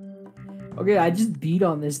 Okay, I just beat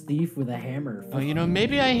on this thief with a hammer. Oh, you know,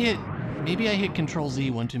 maybe I hit Control Z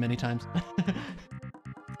one too many times.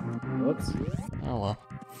 Whoops. Oh well.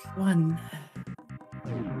 1,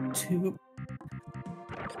 2,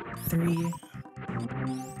 3,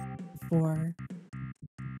 4,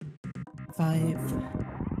 5,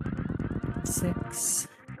 6,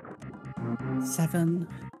 7,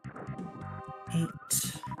 8,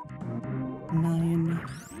 9,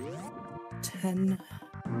 10.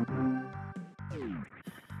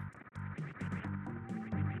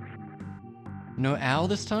 No owl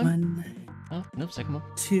this time? 1, Oh, nope, second one.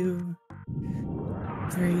 2,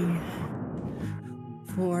 3,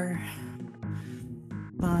 4,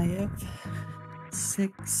 5,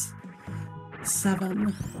 6,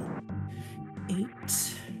 7, 8,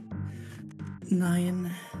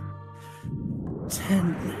 9,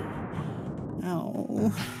 10.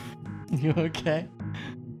 Ow. You okay?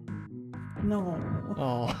 No.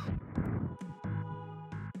 Oh.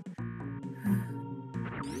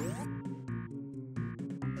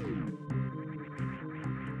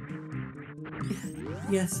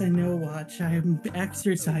 Yes, I know, Watch. I am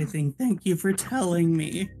exercising. Thank you for telling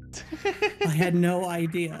me. I had no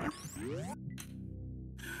idea.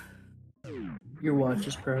 Your watch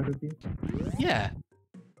is proud of you. Yeah.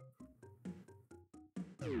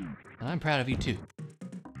 I'm proud of you too.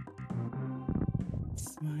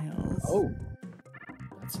 Smiles. Oh.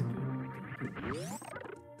 That's a good.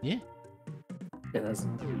 Yeah. It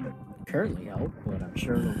doesn't currently help, but I'm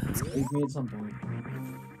sure it'll save me at some point.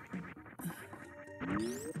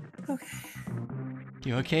 Okay.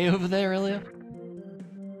 You okay over there, Illia?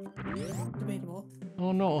 Debatable.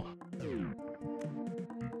 Oh no.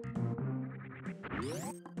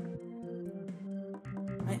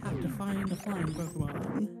 I have to find a flying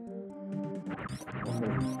Pokemon.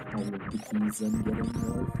 All of the keys I'm getting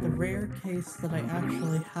more. The rare case that I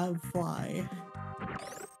actually have fly.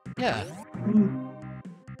 Yeah.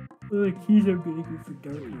 The keys I'm getting for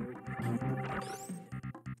Dark.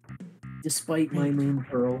 Despite my Moon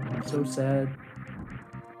Pearl, I'm so sad.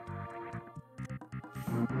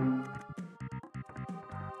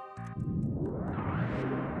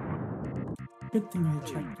 Good thing I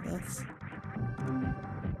checked this.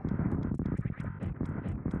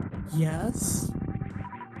 Yes?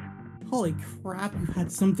 Holy crap, you had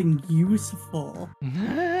something useful.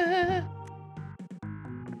 I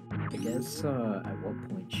guess, at what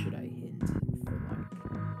point should I hint for,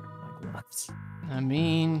 like, my gloves? I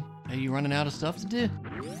mean, are you running out of stuff to do?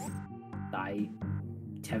 I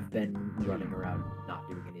have been running around not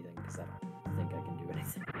doing anything because I don't think I can do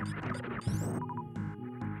anything.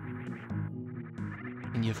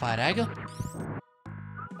 Can you fight Aga?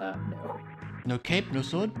 No. No cape, no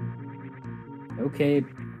sword? No cape,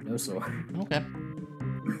 no sword. Okay.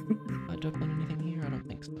 I don't want anything here, I don't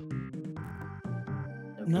think so. No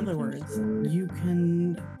In other cape, no words, sword. you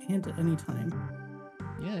can hint at any time.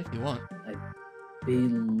 Yeah, if you want. I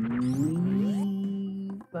believe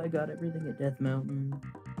I got everything at Death Mountain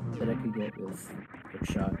that I could get with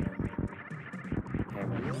shotgun.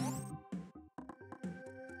 Hammer.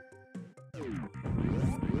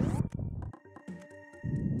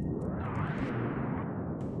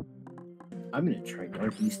 I'm gonna try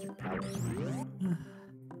Dark Eastern Palace.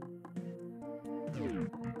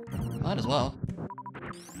 Might as well.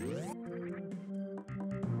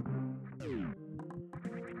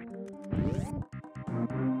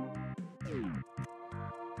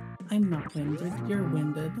 I'm not winded, you're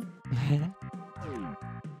winded. I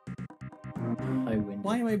win.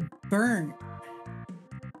 Why am I burnt?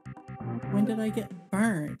 When did I get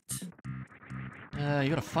burnt? You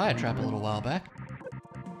got a fire trap a little while back.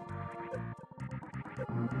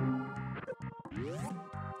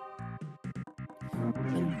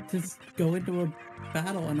 I just go into a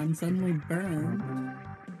battle and I'm suddenly burned.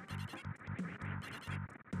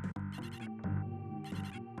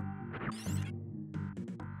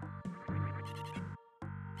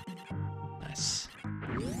 Nice.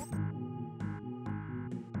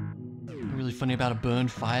 Really funny about a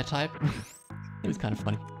burned fire type. It was kind of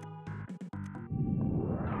funny.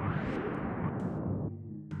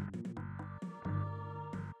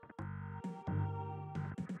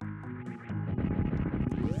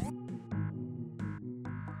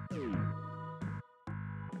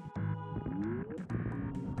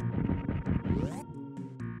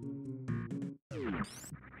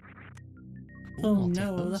 Oh I'll take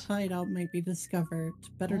no, the those. hideout might be discovered.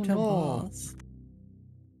 Better Oh, tell no. boss.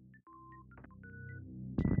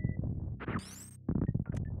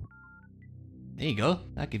 There you go.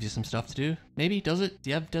 That gives you some stuff to do. Maybe? Does it? Do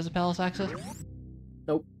you have Desert Palace access?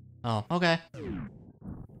 Nope. Oh, okay.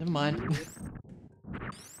 Never mind.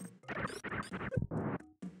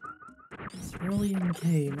 Cerulean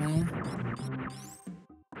Cave, huh?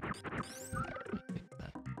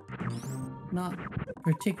 Not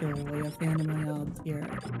particularly a fan of my odds here.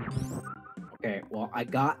 Okay, well, I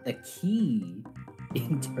got the key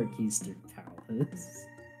in Dark Eastern Palace.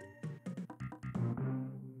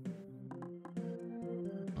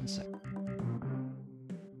 One sec.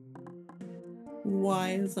 Why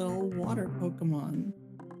is it all water Pokemon?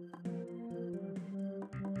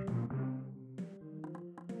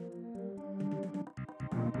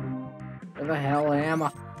 Where the hell am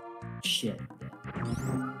I? Shit.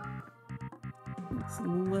 It's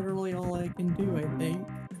literally all I can do, I think.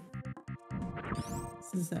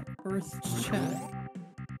 This is that first check.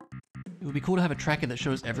 It would be cool to have a tracker that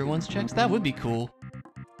shows everyone's checks. That would be cool.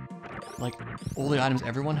 Like, all the items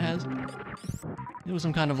everyone has. There was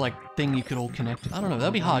some kind of, like, thing you could all connect. I don't know,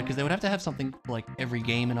 that'd be hard, because they would have to have something for, like, every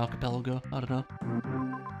game in Archipelago. I don't know.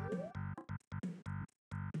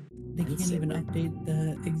 They can't even update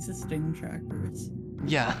the existing trackers.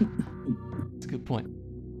 Yeah. That's a good point.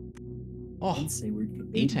 Oh, Don't say weird good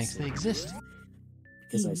E-tanks, babies, they exist.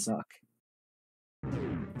 because I suck.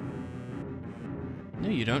 No,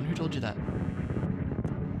 you don't. Who told you that?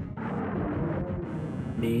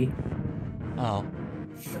 Me? Oh.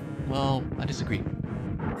 Well, I disagree.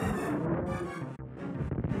 I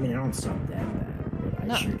mean, I don't suck that bad, but I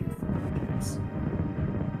No. sure do projects.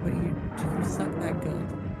 But you suck that good.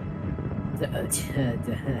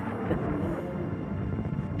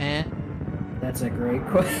 Eh? That's a great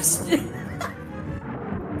question.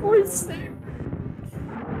 Where's there?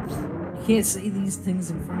 You can't say these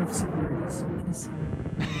things in front of security. So innocent.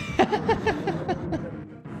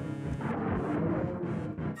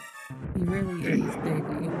 He really is,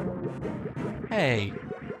 baby. Hey.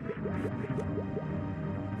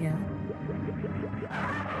 Yeah.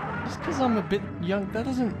 Just because I'm a bit young, that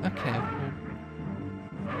doesn't... Okay.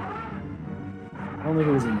 I don't think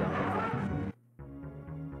it was a young.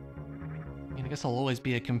 I mean, I guess I'll always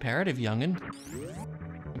be a comparative youngin.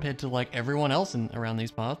 Compared to, like, everyone else around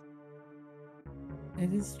these parts.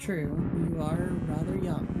 It is true. You are rather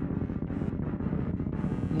young.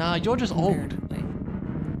 Nah, you're just old. Comparatively.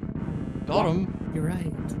 Got him. You're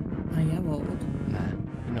right. I am old. Nah,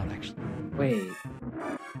 you're not actually. Wait.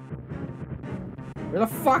 Where the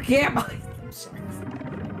fuck am I? I'm sorry.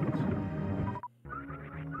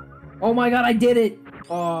 Oh my god, I did it!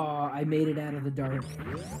 Oh, I made it out of the dark.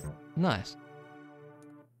 Nice.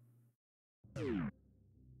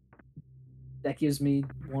 That gives me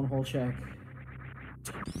one whole check.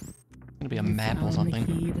 Gonna be a map or Found something.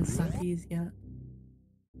 the key to Sucky's yet?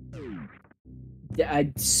 Yeah,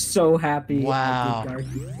 I'm so happy. Wow. I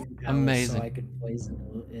did Darky Amazing. So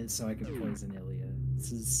I could poison Illia.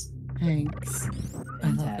 This is Thanks. I love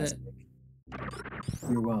it. fantastic.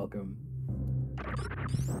 You're welcome.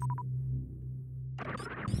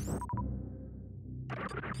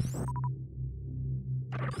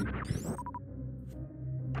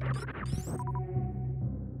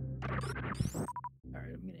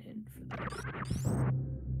 Alright, I'm gonna hint for that.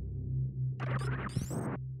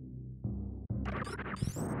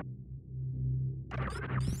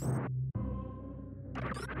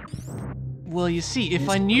 Well, you see, if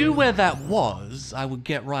I knew where that was, I would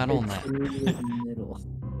get right on that. In the middle.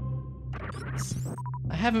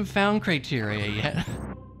 I haven't found criteria yet.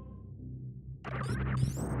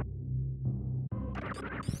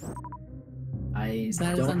 I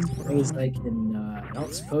That is don't suppose I unfortunate. can. I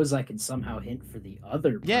don't suppose I can somehow hint for the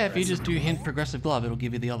other. Yeah, if you just do progressive hint progressive glove, it'll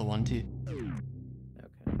give you the other one too. Okay.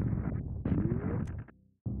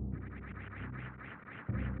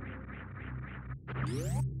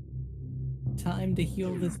 Time to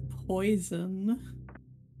heal this poison.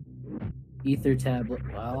 Ether tablet.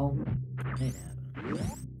 Well, I ain't having it.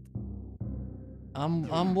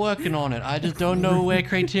 I'm working on it. I just don't know where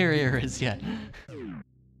criteria is yet.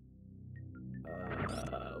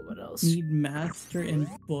 What else? Need master and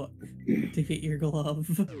book to get your glove.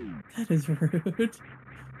 That is rude.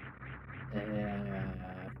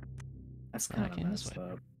 That's kind of Okay, this messed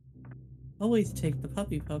way. up. Always take the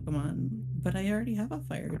puppy Pokemon, but I already have a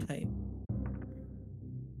fire type.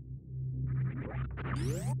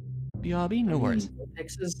 BRB, no worries.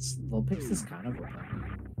 Vulpix is kind of a puppy.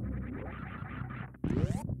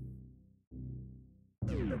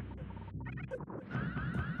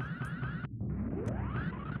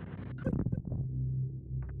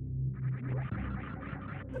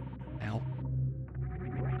 Ow.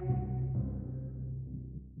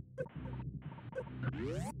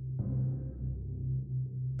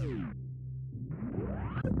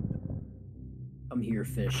 I'm here,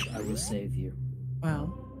 fish. I will save you.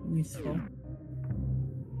 Wow, useful.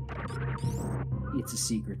 It's a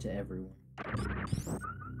secret to everyone.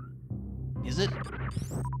 Is it?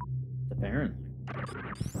 Apparently.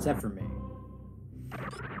 Except for me.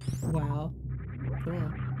 Wow.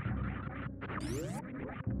 Cool.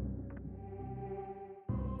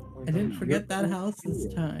 I didn't forget that house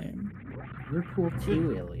this time. You're cool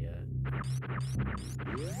too, Illia.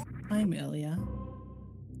 I'm Illia.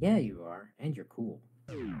 Yeah, you are. And you're cool.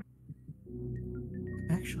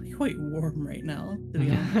 Actually quite warm right now, to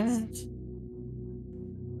be honest.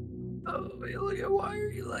 Oh, Illia, why are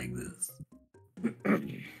you like this?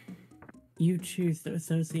 You choose to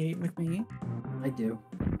associate with me. I do.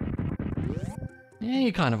 Yeah,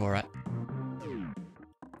 you're kind of alright.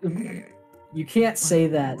 You can't say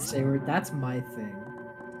that, Sayward. That's my thing.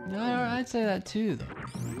 Yeah, I'd say that too, though.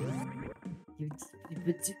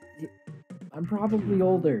 I'm probably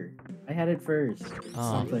older. I had it first.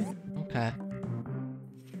 Oh. Something. Okay.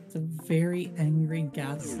 It's a very angry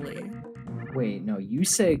Ghastly. Wait, no, you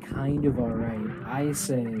say kind of alright. I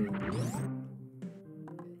say...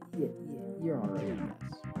 you're alright,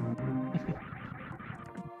 I guess.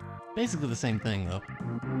 Basically the same thing, though.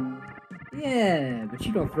 Yeah, but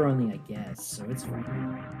you don't throw in the I guess, so it's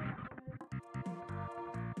fine.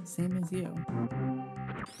 Same as you.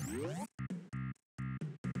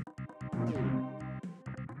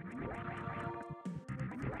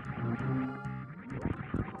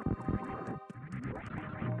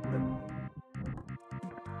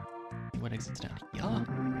 What exits down here?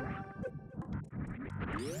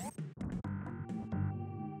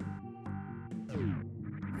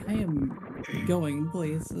 I am going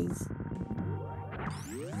places.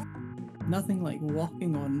 Nothing like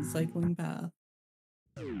walking on cycling path.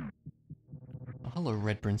 Oh, hello,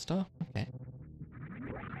 Red Brinstar. Okay.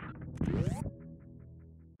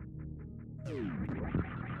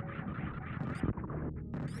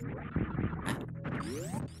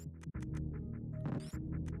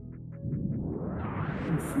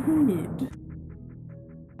 Food.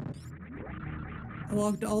 I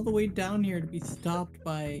walked all the way down here to be stopped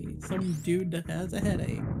by some dude that has a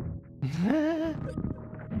headache.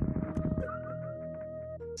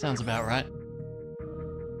 Sounds about right.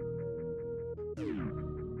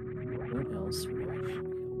 What else would actually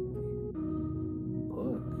help me?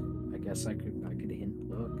 Look, I guess I could hint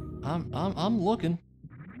look. I'm looking.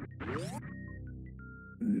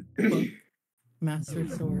 Look, Master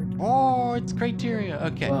Sword. Oh, it's criteria.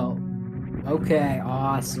 Okay. Well, okay,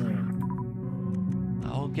 awesome.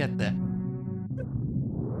 I'll get there.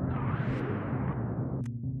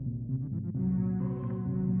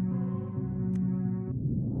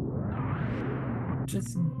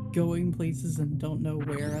 Just going places and don't know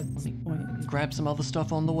where at this point. Grab some other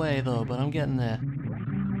stuff on the way though, but I'm getting there.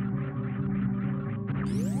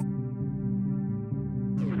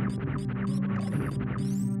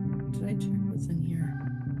 Did I check what's in here?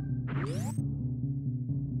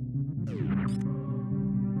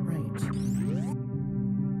 Right.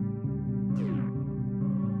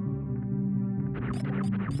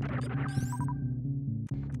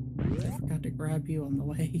 I forgot to grab you on the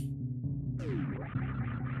way.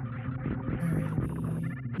 Alrighty.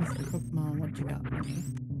 Mr. Pokemon, what you got for me?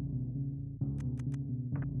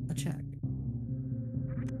 A check.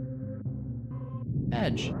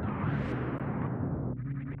 Edge.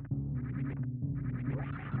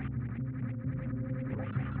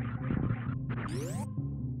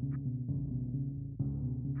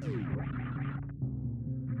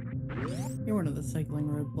 You're one of the cycling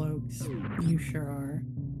road blokes. You sure are.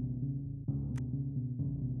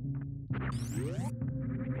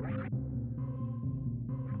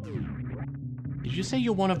 Did you say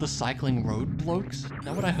you're one of the cycling road blokes? Is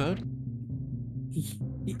that what I heard?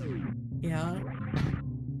 Yeah.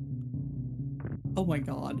 Oh my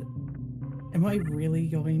god. Am I really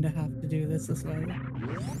going to have to do this way?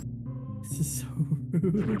 This is so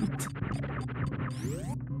rude.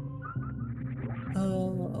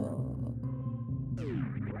 Oh. I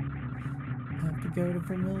have to go to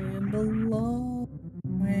Vermilion the long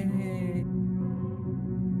way.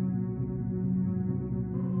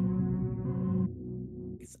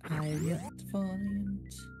 I've yet to find.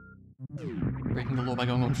 Breaking the law by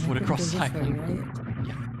going on foot across cycling. Right?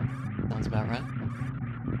 Yeah. Sounds about right.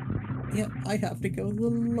 Yep, I have to go the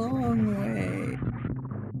long way.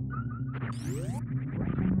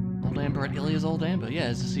 Old Amber at Illia's Old Amber. Yeah,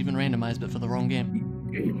 is this even randomized but for the wrong game?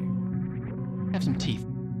 Have some teeth.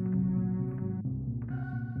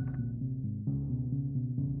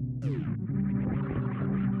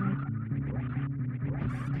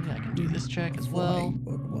 Yeah, I can do this check as well.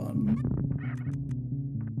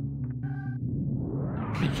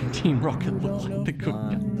 Making Team Rocket look like the good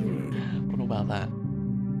guy. What about that?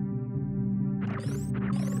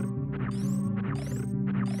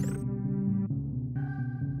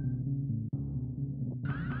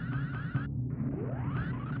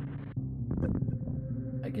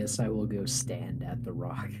 I guess I will go stand at the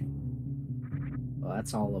rock. Well,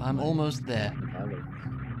 that's all of I'm my almost there. evidence.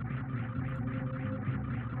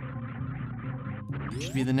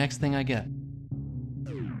 Should be the next thing I get.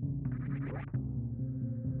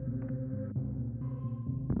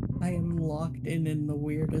 I am locked in the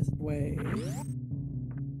weirdest way.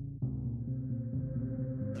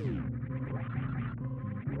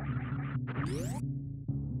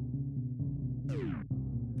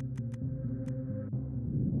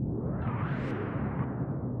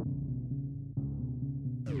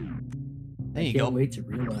 There you Can't go. wait to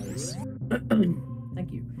realize.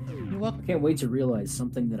 Thank you. You're welcome. I can't wait to realize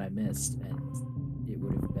something that I missed, and it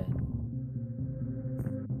would have been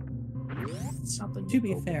something. To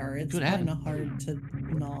be fair, it's Could kind happen. of hard to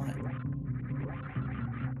not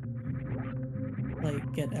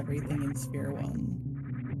like get everything in Sphere 1.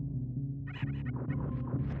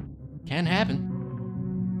 Can happen.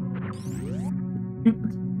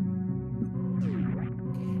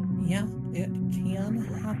 Yeah, it can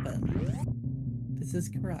happen. This is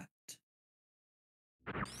correct.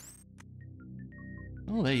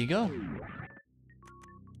 Oh, there you go.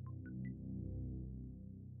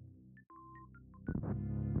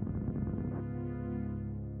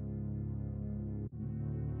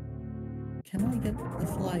 Can I get the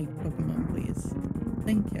flag Pokemon, please?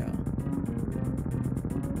 Thank you.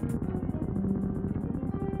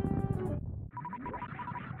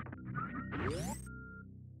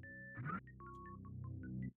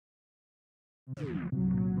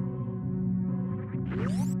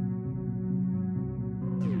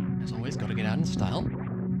 Always gotta get out in style.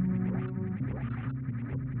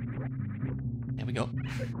 There we go.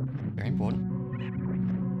 Very important.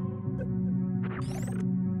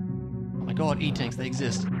 Oh my god, E-tanks, they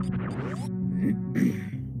exist.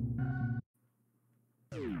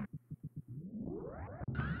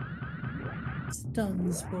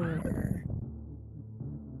 Stun spore.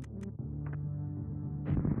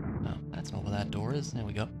 Oh, that's not where that door is. There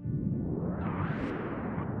we go.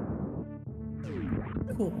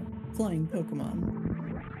 Cool. Flying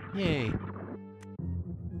Pokemon. Yay.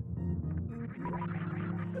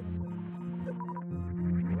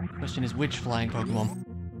 Question is, which flying Pokemon?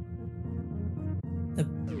 The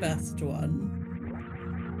best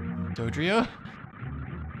one. Dodrio?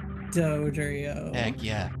 Dodrio. Heck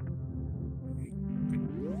yeah.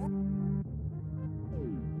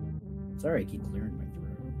 Sorry, I keep clearing my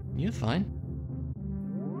throat. You're fine.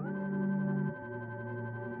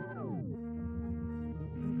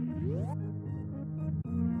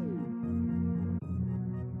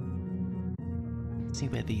 Let's see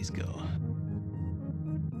where these go.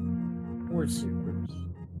 Or supers.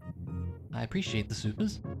 I appreciate the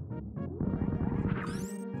supers.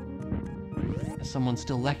 As someone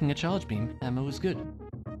still lacking a charge beam, ammo is good.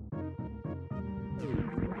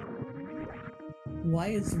 Why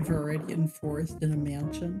is Viridian Forest in a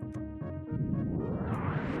mansion?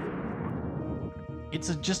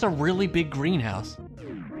 It's just a really big greenhouse.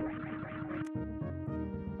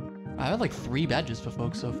 I have like 3 badges for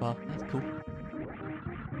folks so far. That's cool.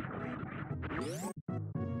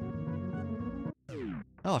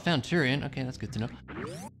 Oh, I found Tyrion. Okay, that's good to know.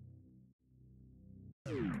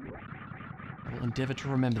 I will endeavor to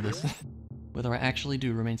remember this. Whether I actually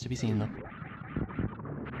do remains to be seen, though.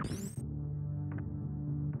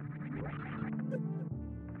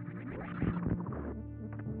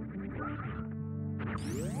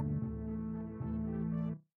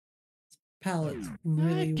 Palette's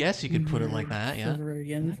really I guess you could put it like that, yeah.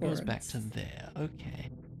 Viridian That goes Forest. back to there.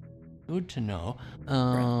 Okay. Good to know.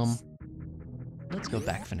 Gross. Let's go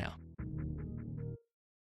back for now.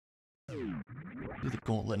 Do the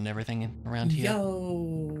gauntlet and everything around here.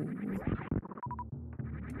 Yo!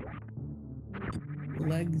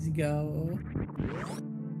 Legs go.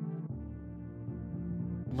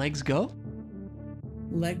 Legs go?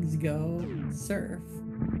 Legs go. Surf.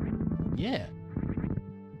 Yeah.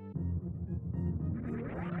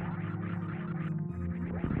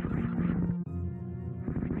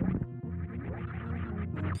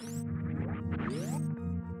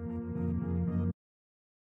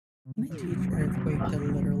 Can I teach Earthquake to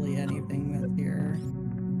literally anything that's here?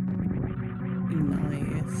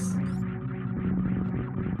 Nice.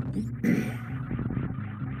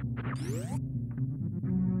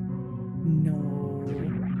 No.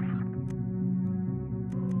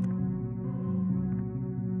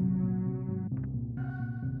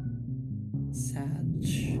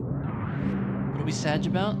 Sag. What are we sad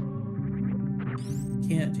about?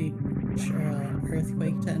 Can't teach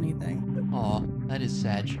Earthquake to anything. Aw, that is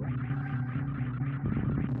sad.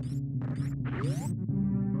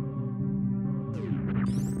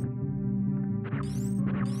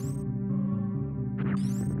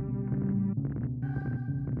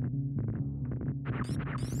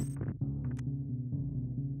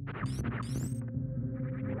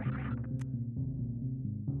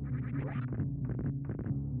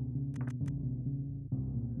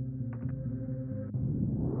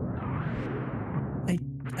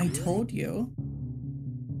 I told you.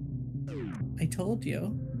 I told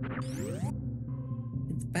you.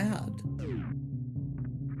 It's bad.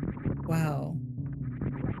 Wow.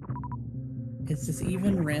 Is this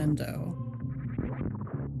even rando?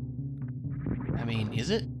 I mean, is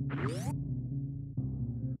it?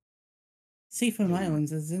 Seafoam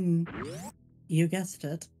Islands is in... You guessed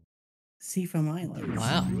it. Seafoam Islands.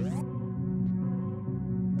 Wow.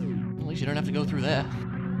 At least you don't have to go through there.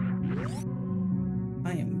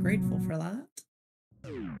 I am grateful for that.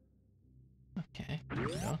 Okay, there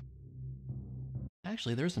we go.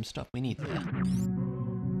 Actually, there's some stuff we need there.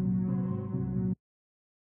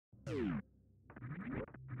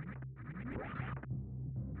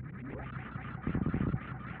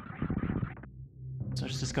 So I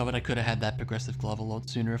just discovered I could have had that progressive glove a lot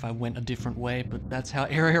sooner if I went a different way, but that's how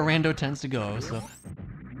Area Rando tends to go, so...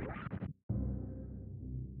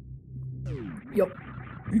 Yup.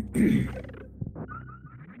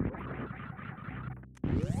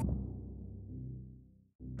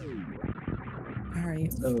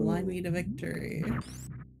 Alright, So- fly me to victory.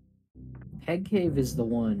 Head Cave is the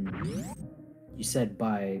one you said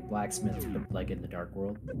by blacksmiths, but like in the Dark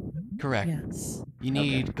World. Correct. Yes. You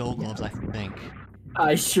need gold gloves, I think.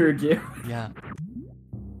 I sure do. Yeah.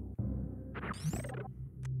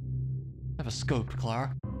 Have a scope,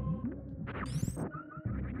 Clara.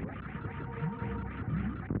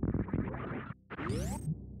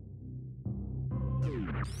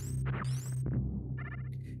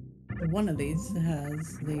 One of these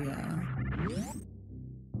has the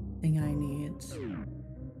thing I need.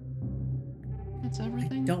 That's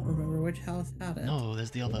everything? I don't remember which house had it. No, there's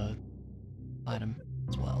the other item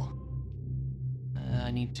as well. I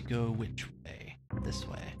need to go which way? This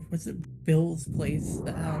way. Was it Bill's place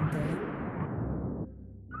that had the...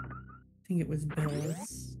 I think it was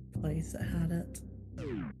Bill's place that had it.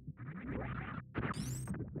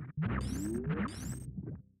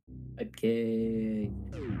 Hype Cave.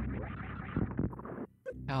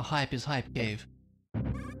 How hype is Hype Cave?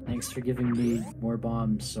 Thanks for giving me more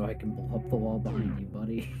bombs so I can blow up the wall behind you,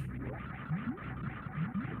 buddy.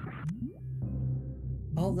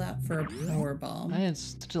 All that for a power bomb. It's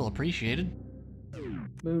still appreciated.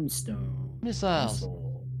 Moonstone. Missiles.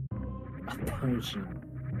 Missile, a potion.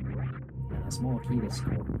 And a small key to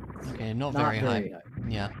score. Okay, not very high.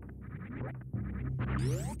 Yeah.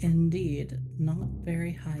 Indeed, not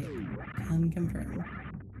very high. Can confirm.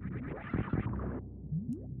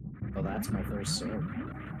 Oh, that's my first sword.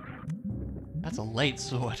 That's a late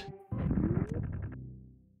sword.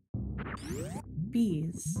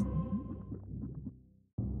 Bees.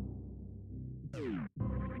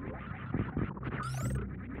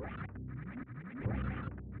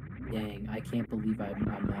 Dang, I can't believe I'm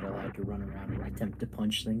not allowed to run around and attempt to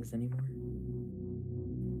punch things anymore.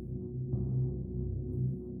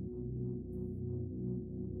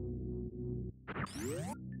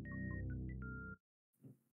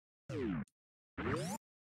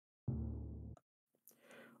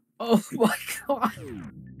 Oh my god!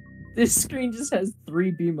 This screen just has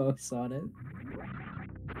 3 BMOS on it.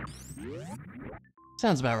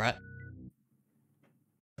 Sounds about right.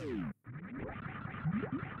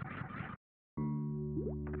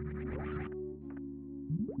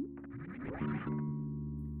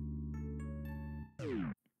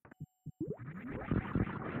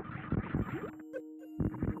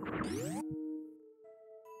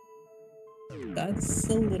 That's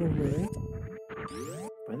a little rude.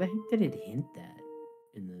 Why the heck did it hint that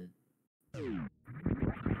in the...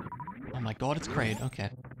 Oh my god, it's Kraid. Okay.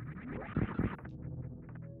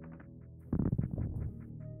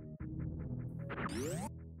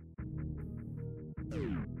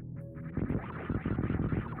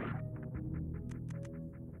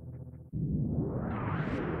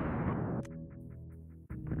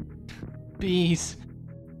 Bees.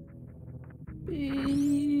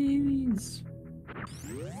 Bees.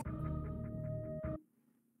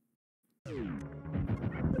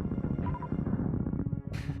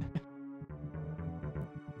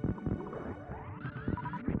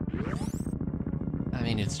 I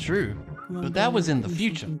mean, it's true, Come on, but that Bill, was in the do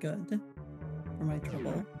future. something good for my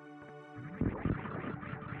trouble.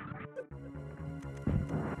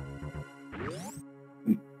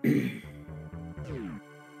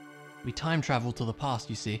 We time traveled to the past,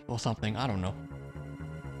 you see, or something. I don't know.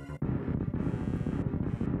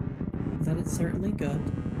 That is certainly good.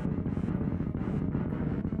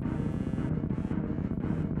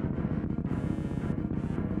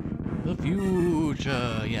 The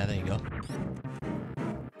future. Yeah, there you go.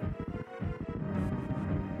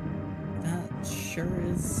 That sure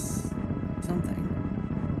is something.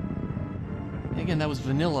 Again, that was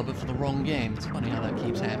vanilla, but for the wrong game. It's funny how that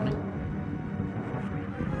keeps happening.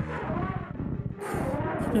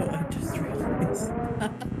 No, I just realized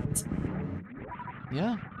that.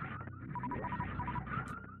 Yeah.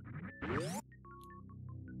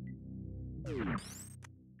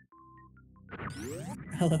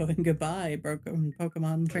 Hello and goodbye, broken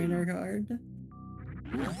Pokemon trainer card.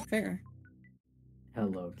 Yeah, fair.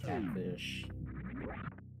 Hello, catfish.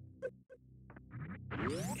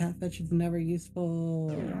 Catfish is never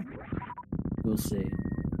useful. We'll see.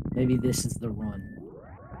 Maybe this is the run.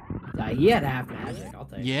 He had half magic, I'll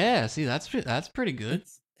take it. Yeah, see, that's pretty good.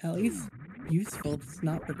 It's at least useful, it's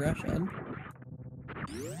not progression.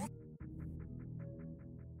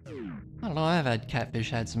 I don't know, I've had Catfish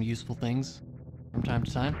had some useful things from time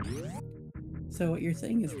to time. So what you're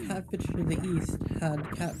saying is Catfish of the East had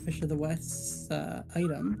Catfish of the West's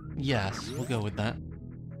item. Yes, we'll go with that.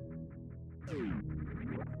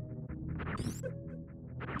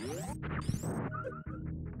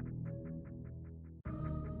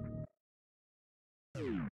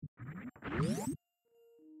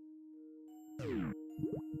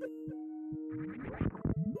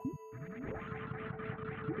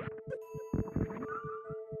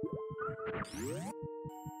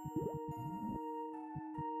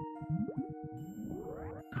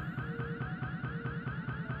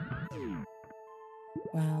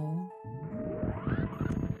 Wow.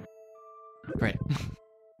 Great.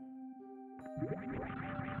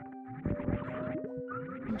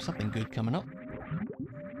 Ooh, something good coming up.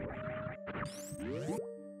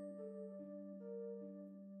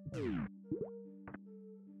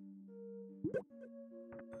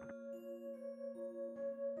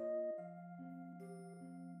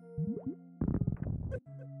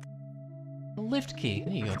 A lift key.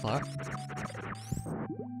 There you go, Clara.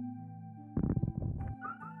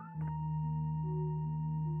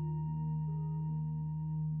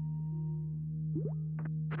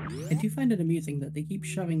 I do find it amusing that they keep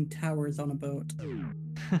shoving towers on a boat.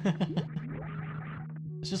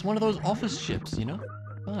 It's just one of those office ships, you know?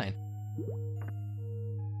 Fine.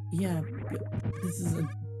 Yeah, but this is a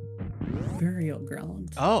burial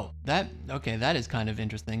ground. Oh, okay, that is kind of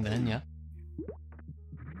interesting then, yeah.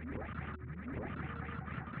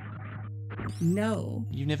 No.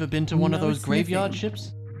 You've never been to one of No those graveyard sniffing.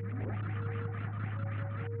 ships?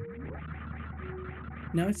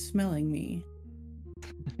 No smelling me.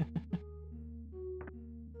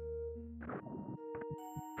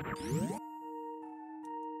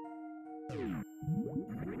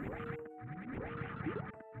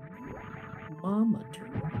 Mama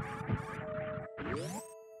turtle.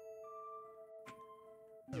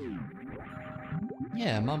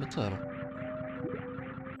 Yeah, Mama Turtle.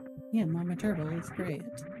 Yeah, Mama Turtle is great.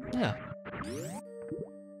 Yeah.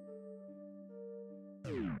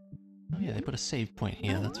 Oh yeah, they put a save point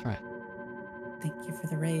here, that's right. Thank you for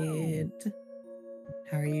the raid.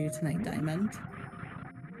 How are you tonight, Diamond?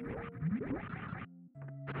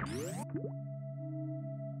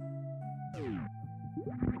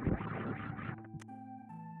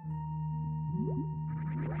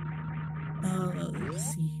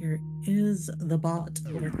 Let's see here. Is the bot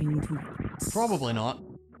working tonight? Probably not.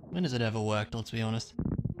 When has it ever worked, let's be honest?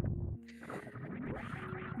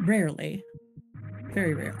 Rarely.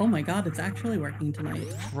 Very rare. Oh my god, it's actually working tonight.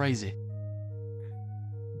 Crazy.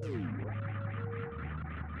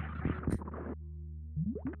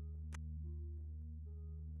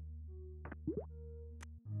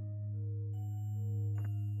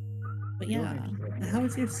 But yeah, how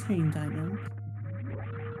was your stream, Diamond?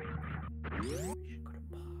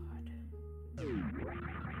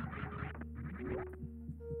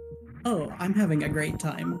 Oh, I'm having a great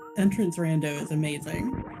time. Entrance Rando is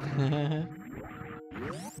amazing.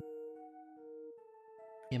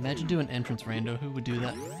 Yeah, imagine doing entrance rando, who would do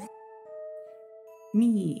that?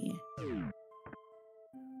 Me.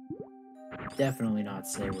 Definitely not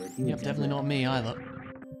say word. Yep, definitely not me either.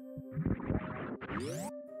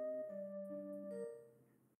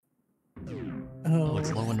 Oh,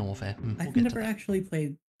 it's lower north, eh? We'll I've get to never that. actually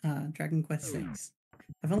played Dragon Quest VI.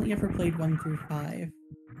 I've only ever played 1 through 5.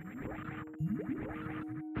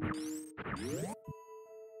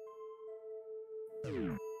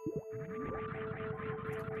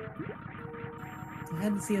 I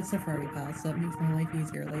had to see a Safari Pass, that makes my life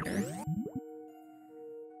easier later.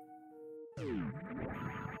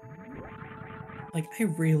 Like, I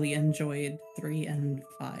really enjoyed 3 and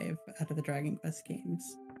 5 out of the Dragon Quest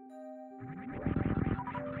games.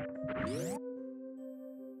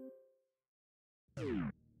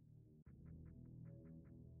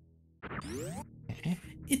 Okay.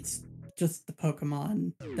 It's just the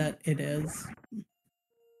Pokemon that it is.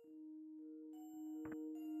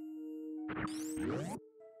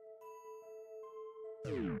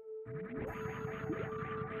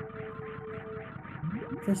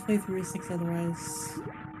 First playthrough is 6, otherwise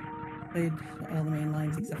played all the main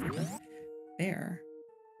lines except for the bear.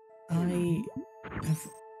 I have...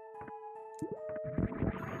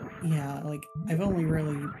 Yeah, like, I've only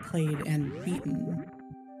really played and beaten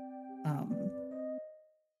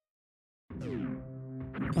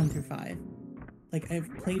 1 through 5. Like, I've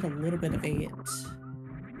played a little bit of 8,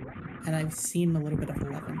 and I've seen a little bit of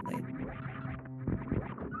 11 played.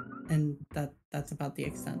 And that's about the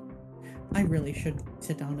extent. I really should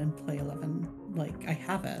sit down and play 11. Like, I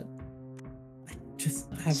have it. I just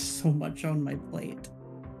have so much on my plate.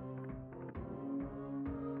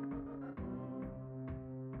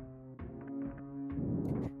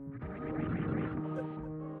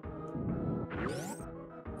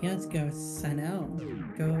 Yes, ghosts, I know.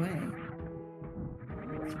 Go away.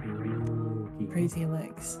 Spooky. Crazy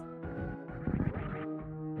legs.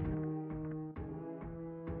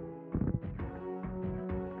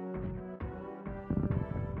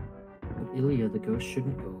 Illia, the ghost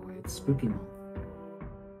shouldn't go away. It's spooky month.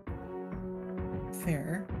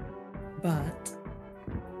 Fair. But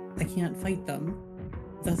I can't fight them.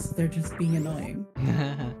 Thus, they're just being annoying.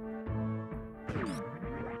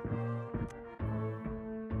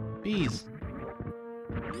 Bees.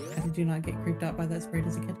 did you not get creeped out by that sprite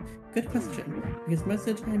as a kid? Good question, because most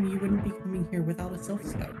of the time you wouldn't be coming here without a self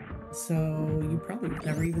scope, so you probably have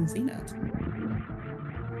never even seen it.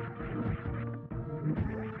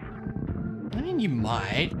 I mean, you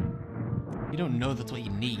might. You don't know that's what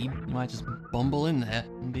you need. You might just bumble in there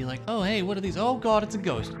and be like, oh, hey, what are these? Oh, God, it's a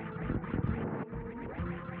ghost.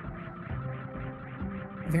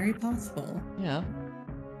 Very possible. Yeah.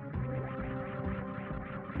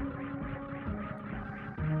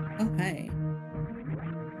 Okay.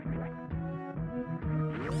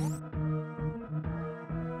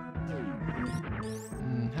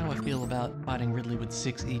 How do I feel about fighting Ridley with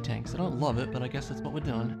 6 E-tanks? I don't love it, but I guess that's what we're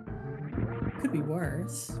doing. Could be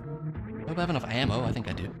worse. Hope I have enough ammo. I think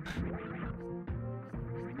I do.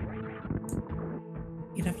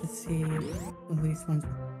 You'd have to see at least once.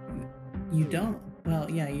 You don't? Well,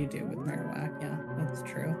 yeah, you do with Marowak. Yeah, that's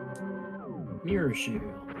true. Mirror shoe.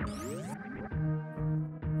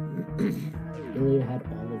 Illia had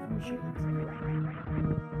all of my shields.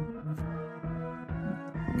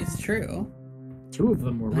 It's true. 2 of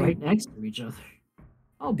them were right next to each other.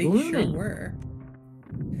 Oh, They blooming. sure were.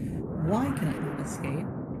 Why can I not escape?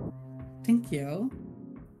 Thank you.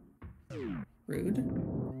 Rude.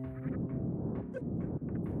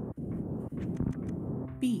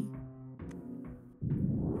 B.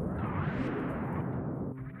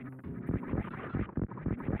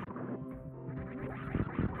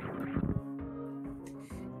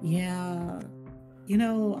 Yeah, you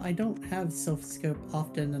know, I don't have self-scope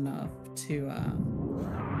often enough to,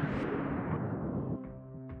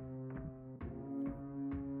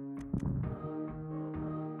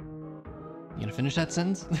 You gonna finish that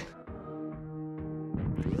sentence?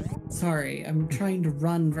 Sorry, I'm trying to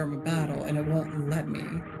run from a battle and it won't let me.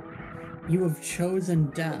 You have chosen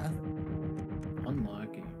death.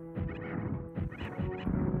 Unlucky.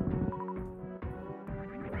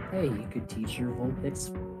 Hey, you could teach your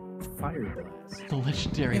Vulpix Fire Blast. The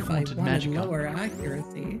legendary If I haunted wanted magic. lower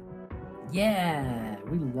accuracy. Yeah,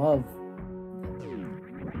 we love.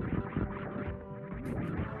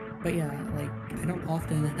 But yeah, like, I don't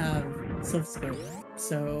often have self-scope,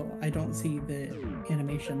 so I don't see the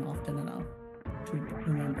animation often enough to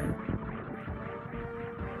remember.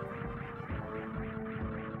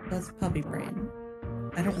 That's puppy brain.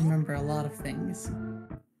 I don't remember a lot of things.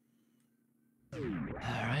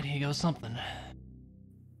 Alright, here goes something.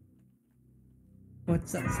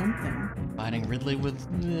 What's that something? Fighting Ridley with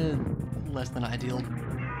less than ideal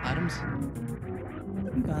items.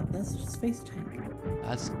 You got this, space tank.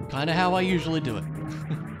 That's kind of how I usually do it.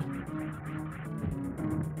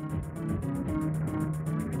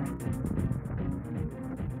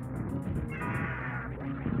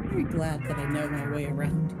 Very glad that I know my way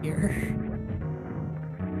around here.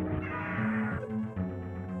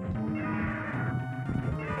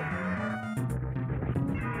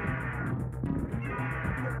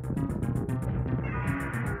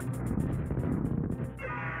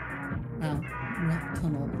 Wow, that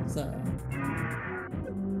tunnel is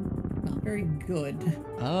not very good.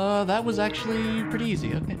 That was actually pretty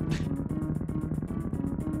easy, okay.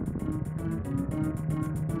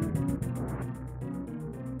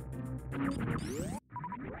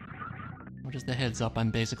 Just a heads up,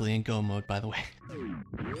 I'm basically in go mode, by the way.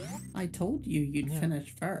 I told you you'd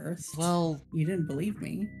finish first. Well, you didn't believe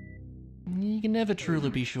me. You can never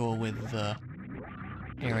truly be sure with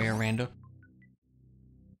Area Rando.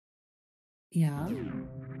 Yeah.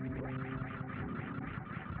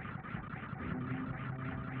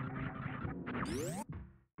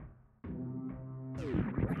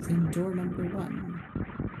 It's in door number 1.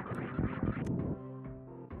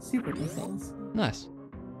 Super missiles. Nice.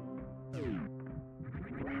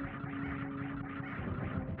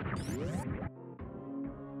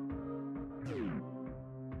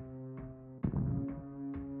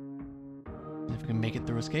 If we can make it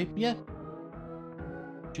through escape, yeah.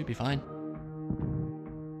 Should be fine.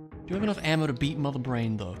 Do you have enough ammo to beat Mother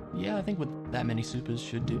Brain, though? Yeah, I think with that many supers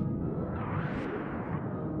should do.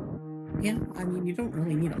 Yeah, I mean, you don't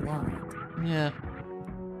really need a lot. Yeah.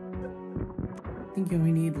 I think you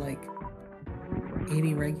only need like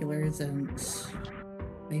 80 regulars and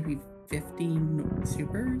maybe 15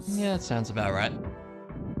 supers. Yeah, that sounds about right.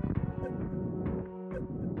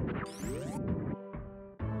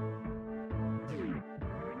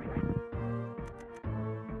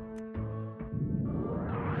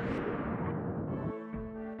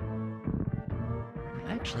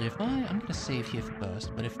 Actually, I'm gonna save here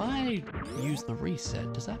first, but if I use the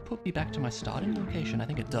reset, does that put me back to my starting location? I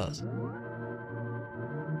think it does.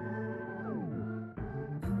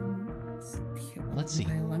 Let's see.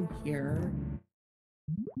 While I'm here.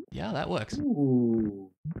 Yeah, that works.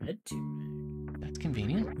 Ooh. Red tunic. That's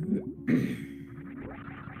convenient.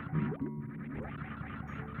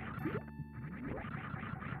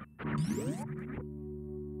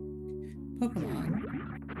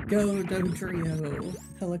 Pokemon. Go Dodrio.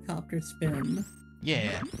 Helicopter spin.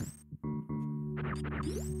 Yeah.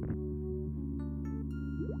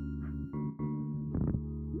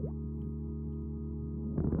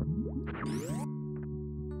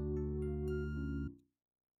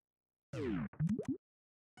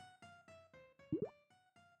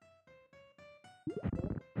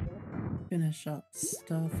 Finish up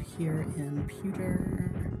stuff here in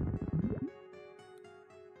Pewter.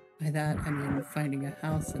 By that, I mean finding a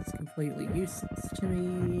house that's completely useless to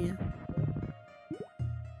me.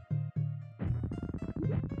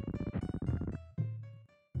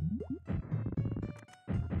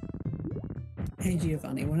 Hey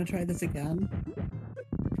Giovanni, wanna try this again?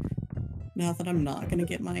 Now that I'm not gonna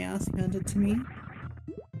get my ass handed to me?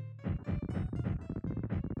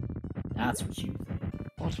 That's what you think.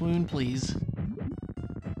 Bot wound, please.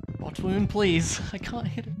 Bot wound, please. I can't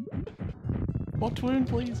hit it. Bot wound,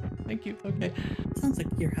 please. Thank you. Okay. Sounds like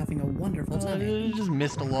you're having a wonderful time. I just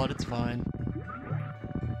missed a lot. It's fine.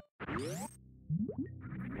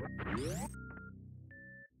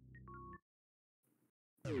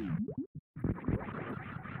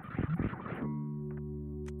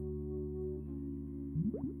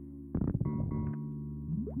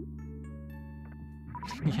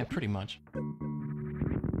 Yeah, pretty much.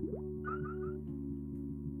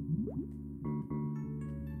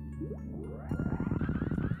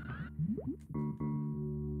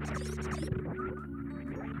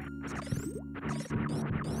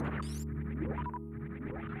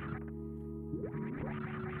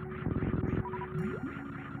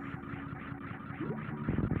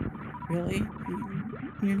 Really?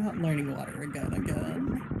 You're not learning water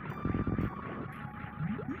again.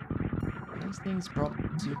 Those things drop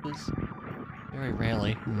Zebes very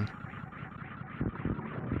rarely.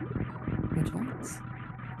 Which ones?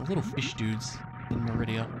 The little fish dudes in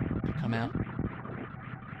Meridia that come out.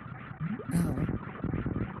 Oh.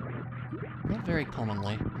 Not very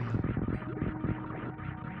commonly.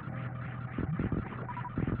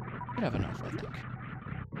 Could have enough, I think.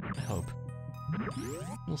 I hope.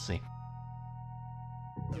 We'll see.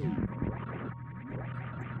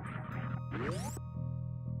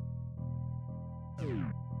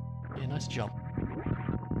 Yeah, nice jump.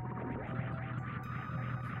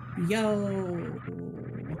 Yo!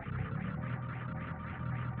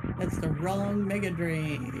 That's the wrong Mega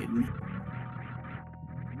Drain.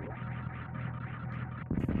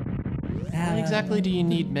 Why exactly do you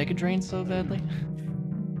need Mega Drain so badly?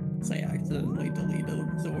 So I accidentally deleted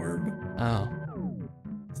Absorb. Oh.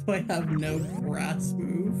 So I have no grass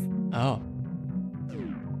move. Oh.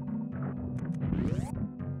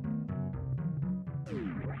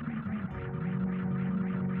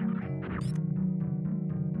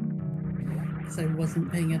 Because I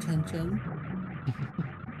wasn't paying attention.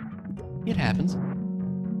 It happens.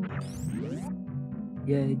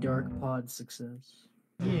 Yay, Dark Pod success.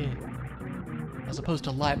 Yeah. As opposed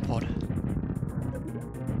to Light Pod.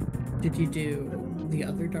 Did you do the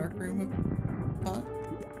other dark room pot?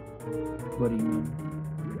 What do you mean?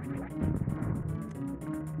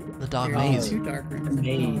 The Dark There are Maze. 2 dark rooms. The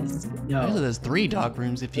maze. No. Actually, there's 3 dark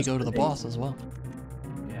rooms if you Just go to the the boss as well.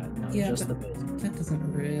 Yeah, no, Yeah, just the but maze. that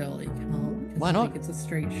doesn't really count. 'Cause Why I not? think it's a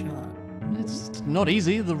straight shot. It's not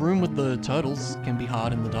easy. The room with the turtles can be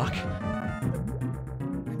hard in the dark. I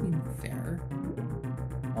mean, fair.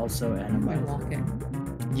 Also, By Animal. walking.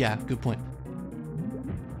 Yeah, good point.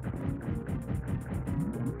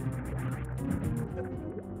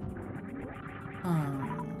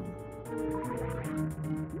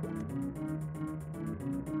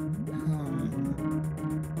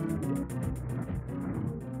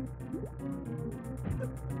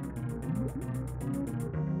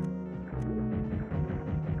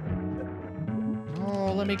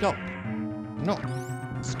 Oh, let me go. No.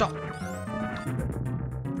 Stop.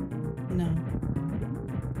 No.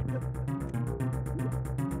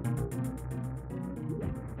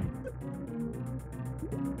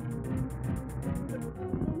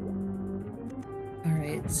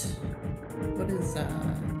 Alright. What is,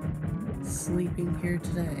 sleeping here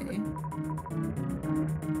today?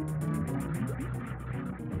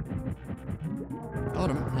 Got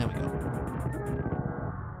him. There we go.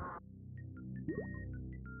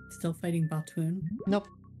 Still fighting Batoon? Nope.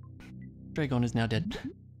 Dragon is now dead.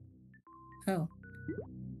 Oh.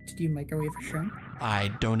 Did you microwave a shrimp? I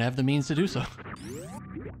don't have the means to do so.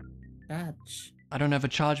 Batch. I don't have a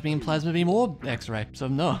charge beam, plasma beam, or X-ray, so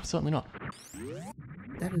no, certainly not.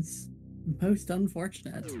 That is Most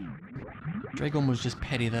unfortunate. Dragon was just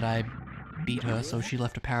petty that I beat her, so she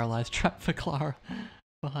left a paralyzed trap for Clara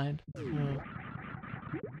behind.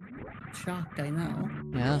 Shocked, I know.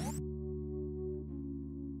 Yeah.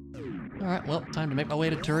 Alright, well, time to make my way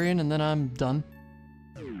to Turian and then I'm done.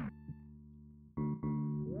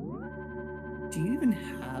 Do you even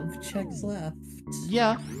have checks left?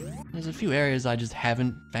 Yeah. There's a few areas I just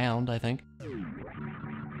haven't found, I think.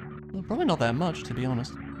 Well, probably not that much, to be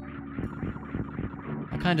honest.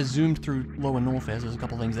 I kind of zoomed through Lower North as there's a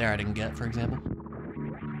couple things there I didn't get, for example.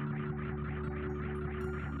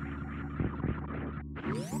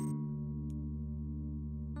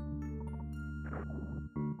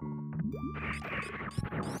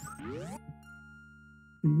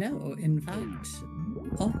 No, in fact,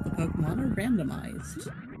 all the Pokemon are randomized.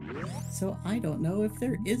 So I don't know if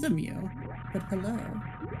there is a Mew, but hello.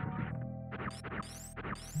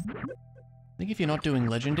 I think if you're not doing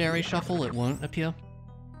Legendary Shuffle, it won't appear.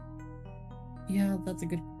 Yeah, that's a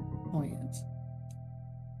good point.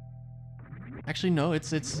 Actually, no,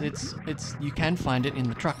 it's you can find it in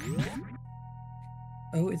the truck.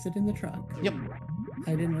 Oh, is it in the truck? Yep.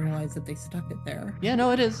 I didn't realize that they stuck it there. Yeah,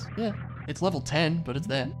 no, it is. Yeah. It's level 10, but it's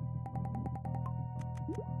there.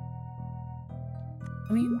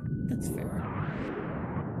 I mean, that's fair.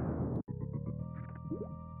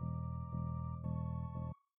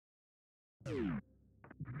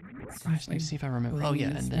 I just need to see if I remember. Oh yeah,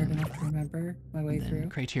 and Smart then, enough to remember my way through.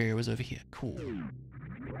 criteria was over here. Cool. You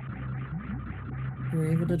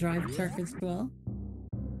were able to drive the truck as well?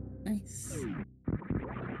 Nice.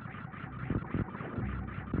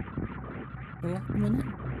 Welcome in.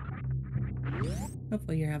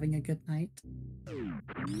 Hopefully you're having a good night.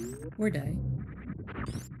 Or day.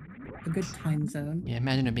 A good time zone. Yeah,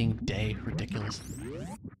 imagine it being day. Ridiculous.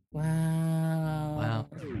 Wow. Wow.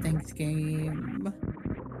 Thanks, game.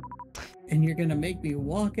 And you're gonna make me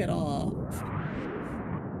walk it off.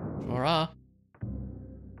 Hurrah.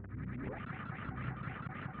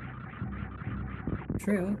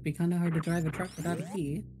 True, it'd be kinda hard to drive a truck without a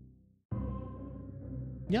key.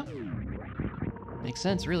 Yep. Makes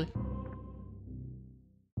sense, really.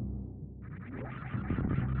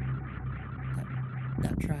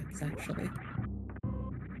 That tracks, actually.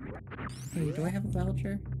 Hey, do I have a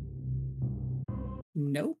voucher?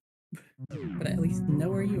 Nope. But I at least know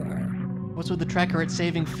where you are. What's with the tracker? It's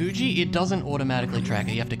saving Fuji? It doesn't automatically track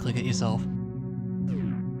it. You have to click it yourself.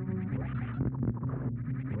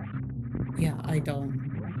 Yeah, I don't.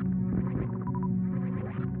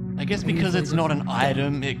 I guess because it's not an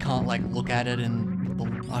item, it can't, like, look at it in the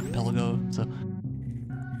archipelago, so...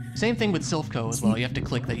 Same thing with Silphco as well. You have to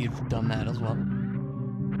click that you've done that as well.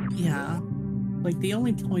 Yeah. Like, the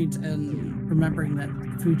only point in remembering that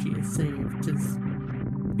Fuji is saved is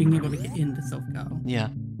being able to get into Silphco. Yeah.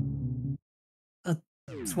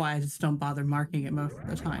 That's why I just don't bother marking it most of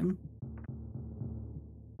the time.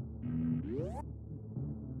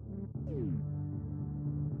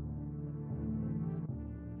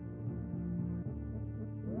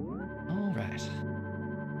 Alright.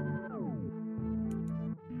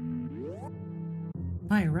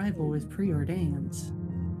 My arrival was preordained.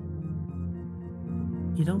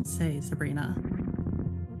 You don't say, Sabrina.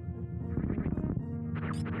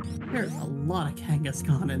 There's a lot of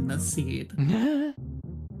Kangaskhan in this seed.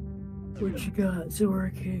 What you got,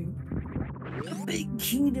 Zora King? A big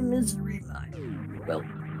key to misery mine. Well,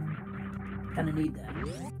 kinda need that.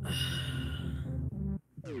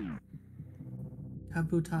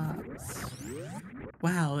 Kabutops.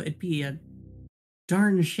 Wow, it'd be a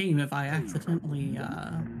darn shame if I accidentally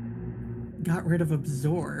got rid of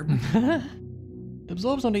Absorb.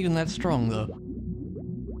 Absorb's not even that strong, though.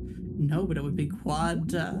 No, but it would be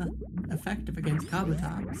quad effective against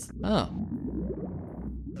Kabutops. Oh.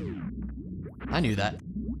 I knew that.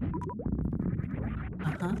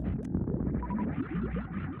 Uh-huh.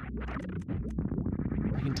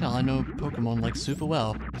 You can tell I know Pokemon, like, super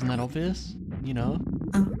well. Isn't that obvious? You know?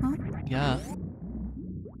 Uh-huh. Yeah.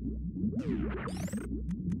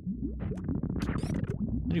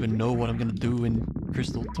 I don't even know what I'm gonna do in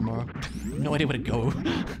Crystal tomorrow. No idea where to go.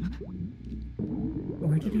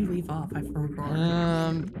 Where did you leave off? I forgot.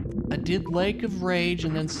 I did Lake of Rage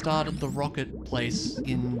and then started the rocket place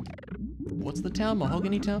in... What's the town?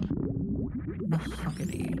 Mahogany Town?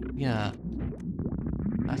 Mahogany. Yeah.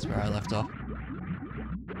 That's where I left off.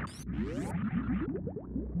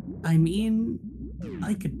 I mean,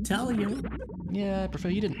 I could tell you Yeah, I prefer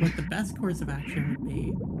you didn't. what the best course of action would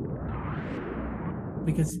be.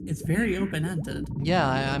 Because it's very open-ended. Yeah,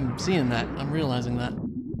 I'm seeing that. I'm realizing that.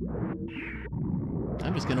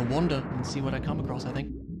 I'm just gonna wander and see what I come across, I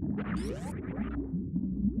think.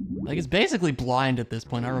 Like, it's basically blind at this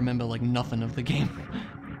point. I remember, like, nothing of the game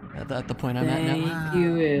at the point I'm at now. Thank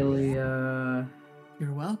you, Illia.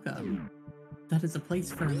 You're welcome. That is a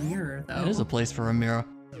place for a mirror, though. That is a place for a mirror.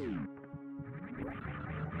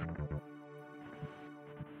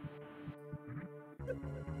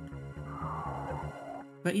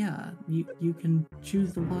 But yeah, you can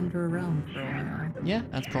choose to wander around for a while. Yeah,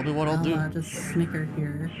 that's probably what I'll do. Just snicker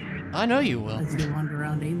here I know you will. as you wander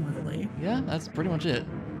around aimlessly. Yeah, that's pretty much it.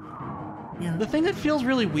 Yeah. The thing that feels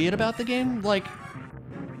really weird about the game, like,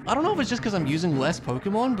 I don't know if it's just because I'm using less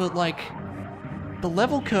Pokemon, but like, the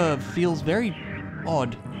level curve feels very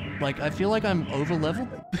odd. Like, I feel like I'm over leveled,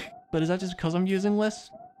 but is that just because I'm using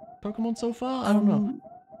less Pokemon so far? I don't know.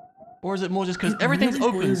 Or is it more just because everything's really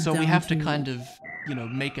open, boils so we down have to to- kind of, you know,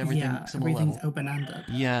 make everything Yeah, similar everything's level? open-ended.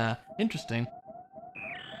 Yeah, interesting.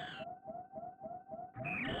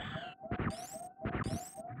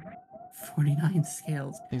 "49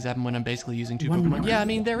 scales. Things happen when I'm basically using two One Pokemon. more. Yeah, I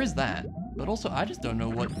mean, there is that. But also, I just don't know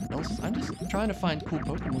what else. I'm just trying to find cool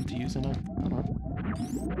Pokemon to use, and I don't know.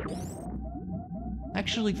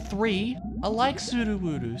 Actually, 3. I like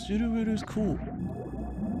Sudowoodo. Sudowoodo's cool.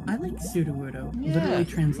 I like Sudowoodo. Yeah. Literally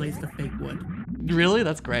translates to fake wood. Really?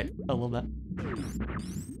 That's great. I love that.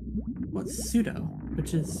 What's pseudo?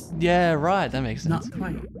 Which is Yeah, right. That makes sense. not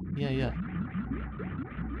quite. Yeah, yeah.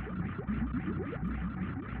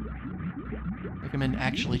 Recommend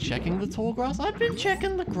actually checking the tall grass? I've been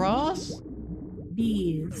checking the grass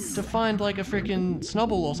Bees. to find like a freaking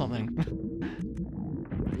snubble or something.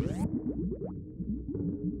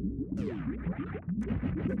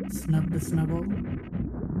 Snub the snubble.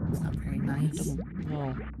 It's not very nice.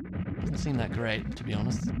 Doesn't seem that great, to be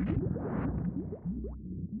honest.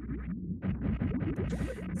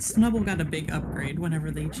 Snubble got a big upgrade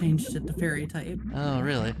whenever they changed it to fairy type. Oh,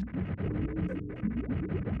 really?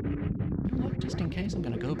 Look, just in case, I'm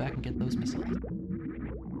gonna go back and get those missiles.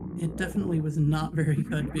 It definitely was not very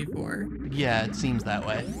good before. Yeah, it seems that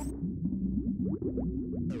way.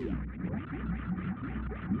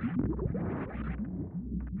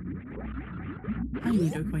 Hi,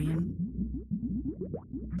 Nidoqueen.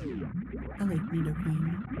 I like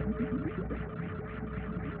Nidoqueen.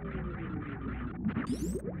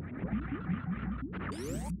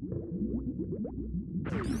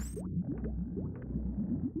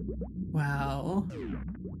 Wow.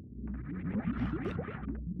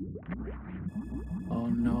 Oh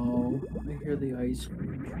no, I hear the ice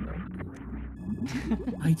cream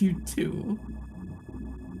truck. I do too.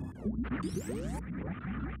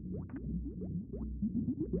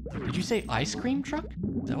 Did you say ice cream truck?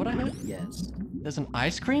 Is that what I heard? Yes. There's an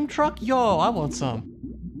ice cream truck? Yo, I want some.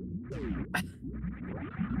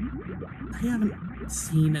 I haven't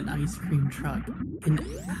seen an ice cream truck in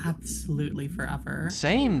absolutely forever.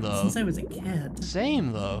 Same though. Since I was a kid.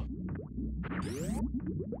 Same though.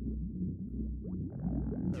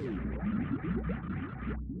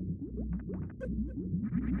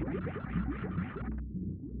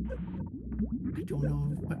 I don't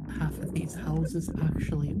know what half of these houses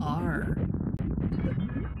actually are.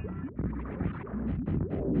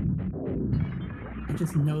 I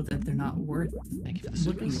just know that they're not worth Thank you for the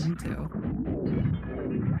looking supers. into.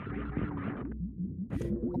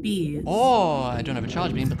 Bees. Oh, I don't have a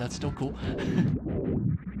charge beam, but that's still cool.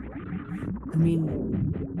 I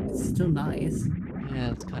mean, it's still nice,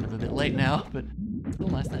 Yeah, it's kind of a bit late now, but still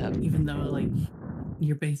nice to have. even though, like,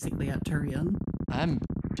 you're basically at Turian. I'm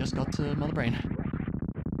just got to Mother Brain.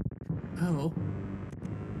 Oh.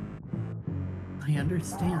 I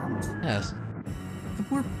understand. Yes. The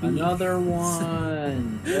poor bees. Another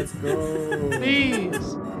one! Let's go!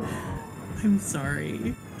 Bees! I'm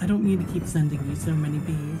sorry. I don't mean to keep sending you so many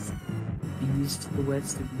bees. Bees to the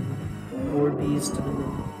west of me. More bees to the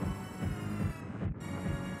north.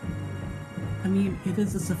 I mean, it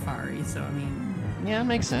is a safari, so I mean, Yeah,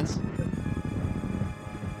 makes sense.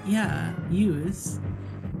 yeah, use.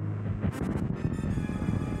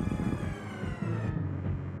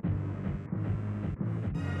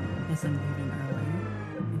 Guess I'm leaving early.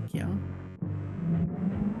 Thank you.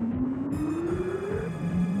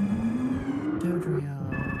 Dodrio.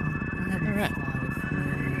 I had Alright. 5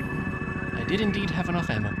 for I did indeed have enough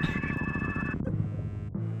ammo.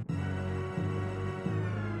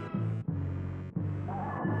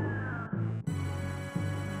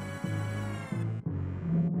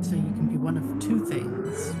 So you can be one of 2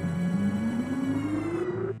 things.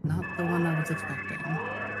 Not the one I was expecting.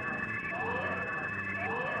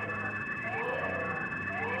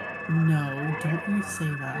 No, don't you say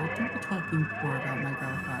that. Don't be talking poor about my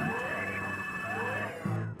girlfriend.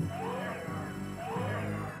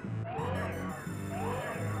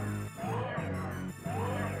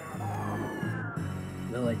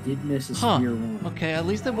 I did miss a Huh. spear one. Okay, at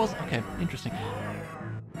least it was. Okay, interesting.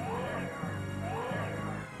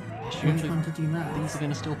 Assume Which one did you miss? things are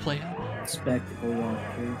gonna still play out. Spectacle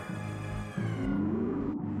walkthrough.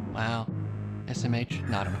 Wow. SMH?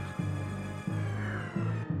 No, I don't know.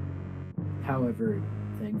 However,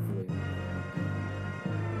 thankfully.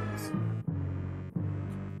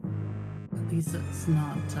 At least it's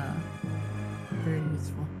not very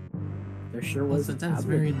useful. There sure was Also, a that's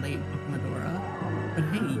tablet. very late with Medora. But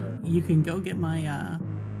hey, you can go get my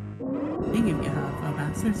thing if you have a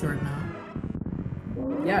Master Sword now.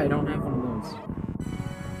 Yeah, I don't have one of those.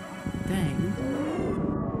 Dang.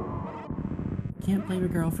 Can't blame a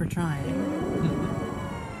girl for trying.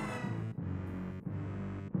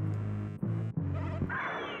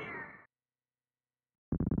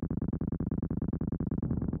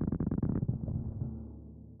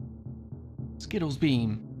 Skittles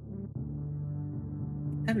beam.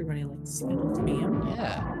 Everybody likes Skittles beam.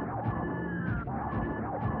 Yeah.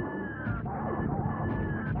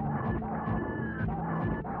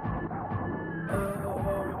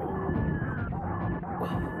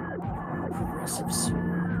 Progressive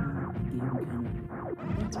sword. Game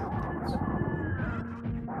kind of.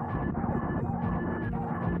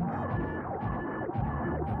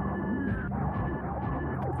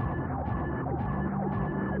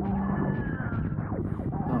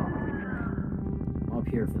 Oh, up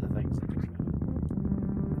here for the things I just got.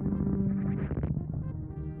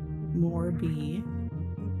 More B.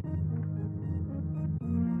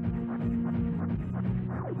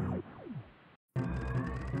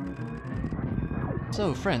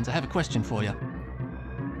 So, friends, I have a question for you.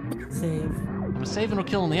 Save. Am I saving or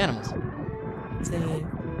killing the animals? Save.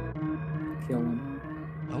 Kill him.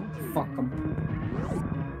 Oh, Fuck him.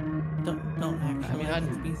 Don't actually. I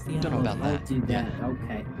it's bestiality. don't know about that. Don't do that.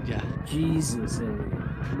 Okay. yeah. Jesus, Ilya.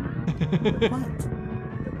 What?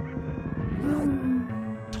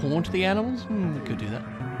 Taunt the animals? We could do that.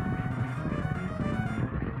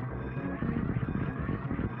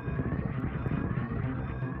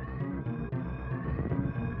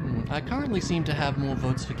 I currently seem to have more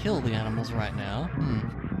votes for kill the animals right now.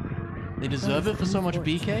 They deserve it for so much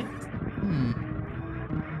BK?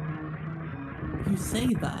 You say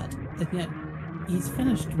that, and yet he's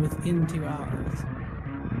finished within 2 hours.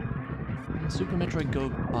 Super Metroid go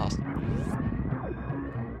fast.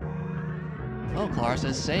 Oh, Clara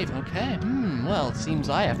says save. Okay. Well, it seems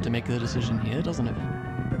I have to make the decision here, doesn't it?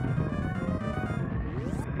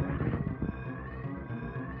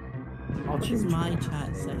 I'll What does choose my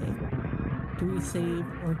chat say? Do we save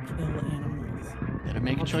or kill animals? Better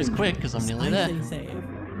make a I'll choice change quick, it. because I'm nearly I there. say save.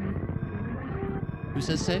 Who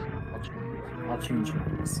says save? I'll change it.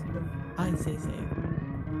 I say save.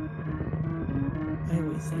 I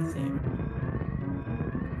always say save.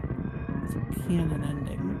 It's a canon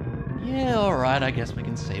ending. Yeah, alright, I guess we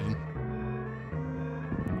can save him.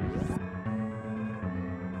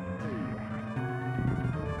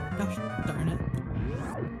 Gosh darn it.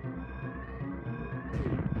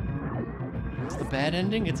 It's the bad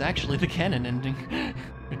ending? It's actually the canon ending.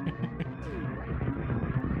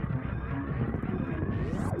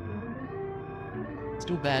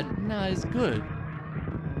 Still bad? Nah, it's good.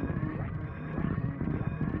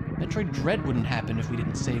 Metroid Dread wouldn't happen if we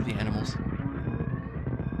didn't save the animals.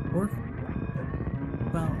 Or,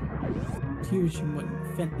 well, fusion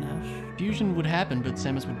wouldn't finish. Fusion would happen, but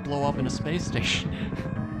Samus would blow up in a space station.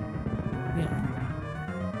 Yeah.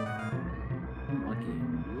 Lucky.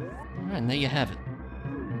 Alright, and there you have it.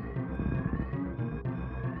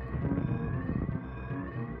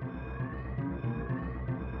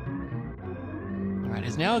 Alright,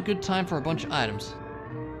 is now a good time for a bunch of items?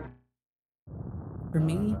 For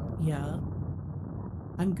me, yeah.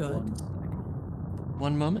 I'm good. 1 second.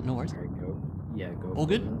 One moment, no worries. Alright, go. Yeah, go. All for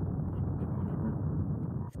good? it.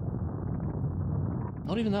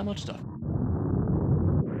 Not even that much stuff. I don't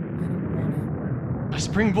want My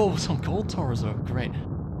spring ball was on gold Torzo. Great.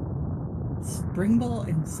 it. Spring Ball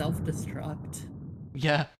and self-destruct.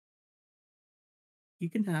 Yeah. You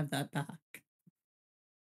can have that back.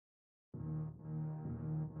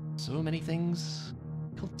 So many things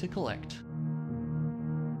to collect.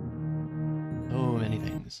 So many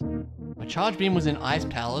things. My charge beam was in Ice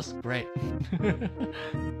Palace. Great.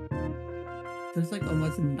 There's like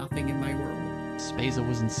almost nothing in my world. Spazer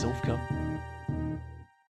was in Silphco.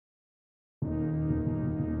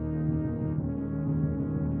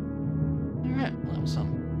 Alright, well, that was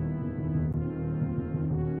some.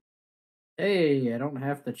 Hey, I don't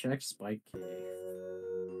have to check Spike Cave.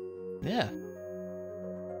 Yeah.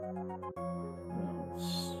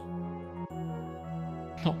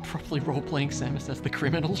 Not properly role-playing Samus as the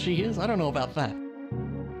criminal she is? I don't know about that.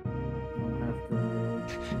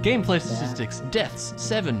 Gameplay statistics. Deaths,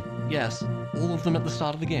 7. Yes. All of them at the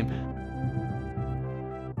start of the game.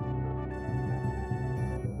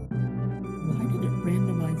 Why did it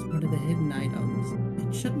randomize one of the hidden items?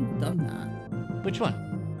 It shouldn't have done that. Which one?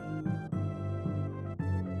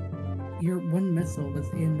 Your one missile was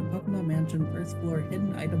in the Pokemon Mansion first floor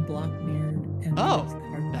hidden item block near and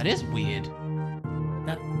that is weird.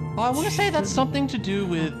 That I want to say that's something to do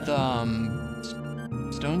with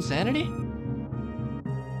Stone Sanity?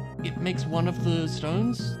 It makes one of the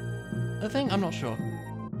stones a thing? I'm not sure.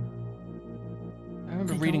 I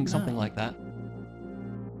remember reading something like that.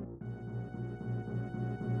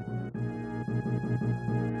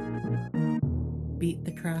 Beat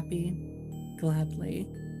the crappy gladly.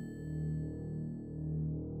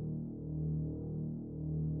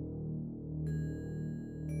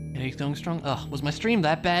 Headache's going strong. Ugh, was my stream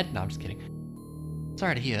that bad? No, I'm just kidding.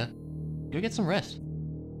 Sorry to hear. Go get some rest.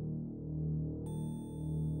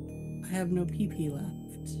 I have no PP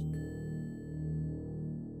left.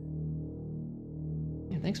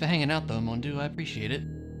 Yeah, thanks for hanging out though, Mondu. I appreciate it.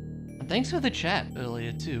 And thanks for the chat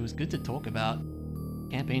earlier too. It was good to talk about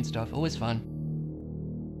campaign stuff. Always fun.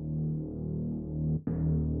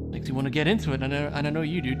 Makes you want to get into it, and I know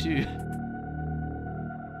you do too.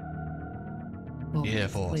 Oh, yeah,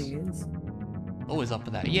 Force. Please. Always up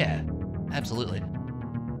for that. Yeah, absolutely.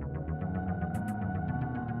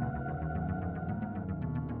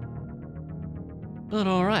 But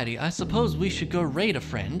alrighty, I suppose we should go raid a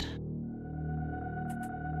friend.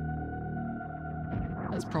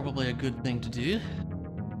 That's probably a good thing to do.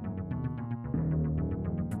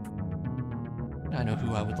 I know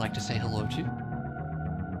who I would like to say hello to.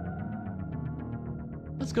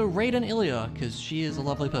 Let's go raid an Illia, because she is a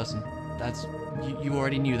lovely person. That's... You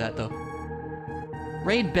already knew that, though.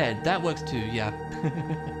 Raid bed, that works too, yeah.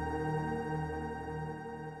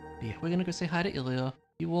 But yeah, we're gonna go say hi to Illia.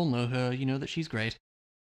 You all know her, you know that she's great.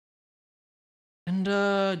 And,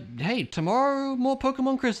 hey, tomorrow, more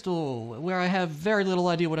Pokemon Crystal, where I have very little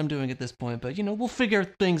idea what I'm doing at this point, but, you know, we'll figure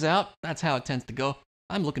things out. That's how it tends to go.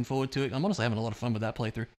 I'm looking forward to it. I'm honestly having a lot of fun with that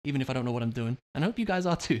playthrough, even if I don't know what I'm doing. And I hope you guys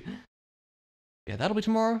are too. Yeah, that'll be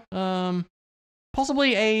tomorrow.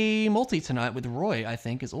 Possibly a multi tonight with Roy, I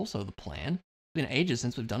think, is also the plan. It's been ages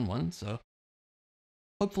since we've done one, so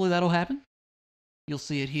hopefully that'll happen. You'll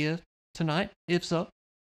see it here tonight, if so.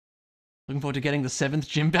 Looking forward to getting the 7th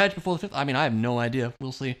gym badge before the 5th. I mean, I have no idea.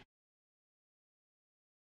 We'll see.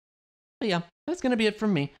 But yeah, that's gonna be it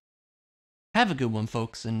from me. Have a good one,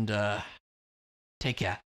 folks, and take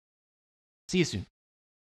care. See you soon.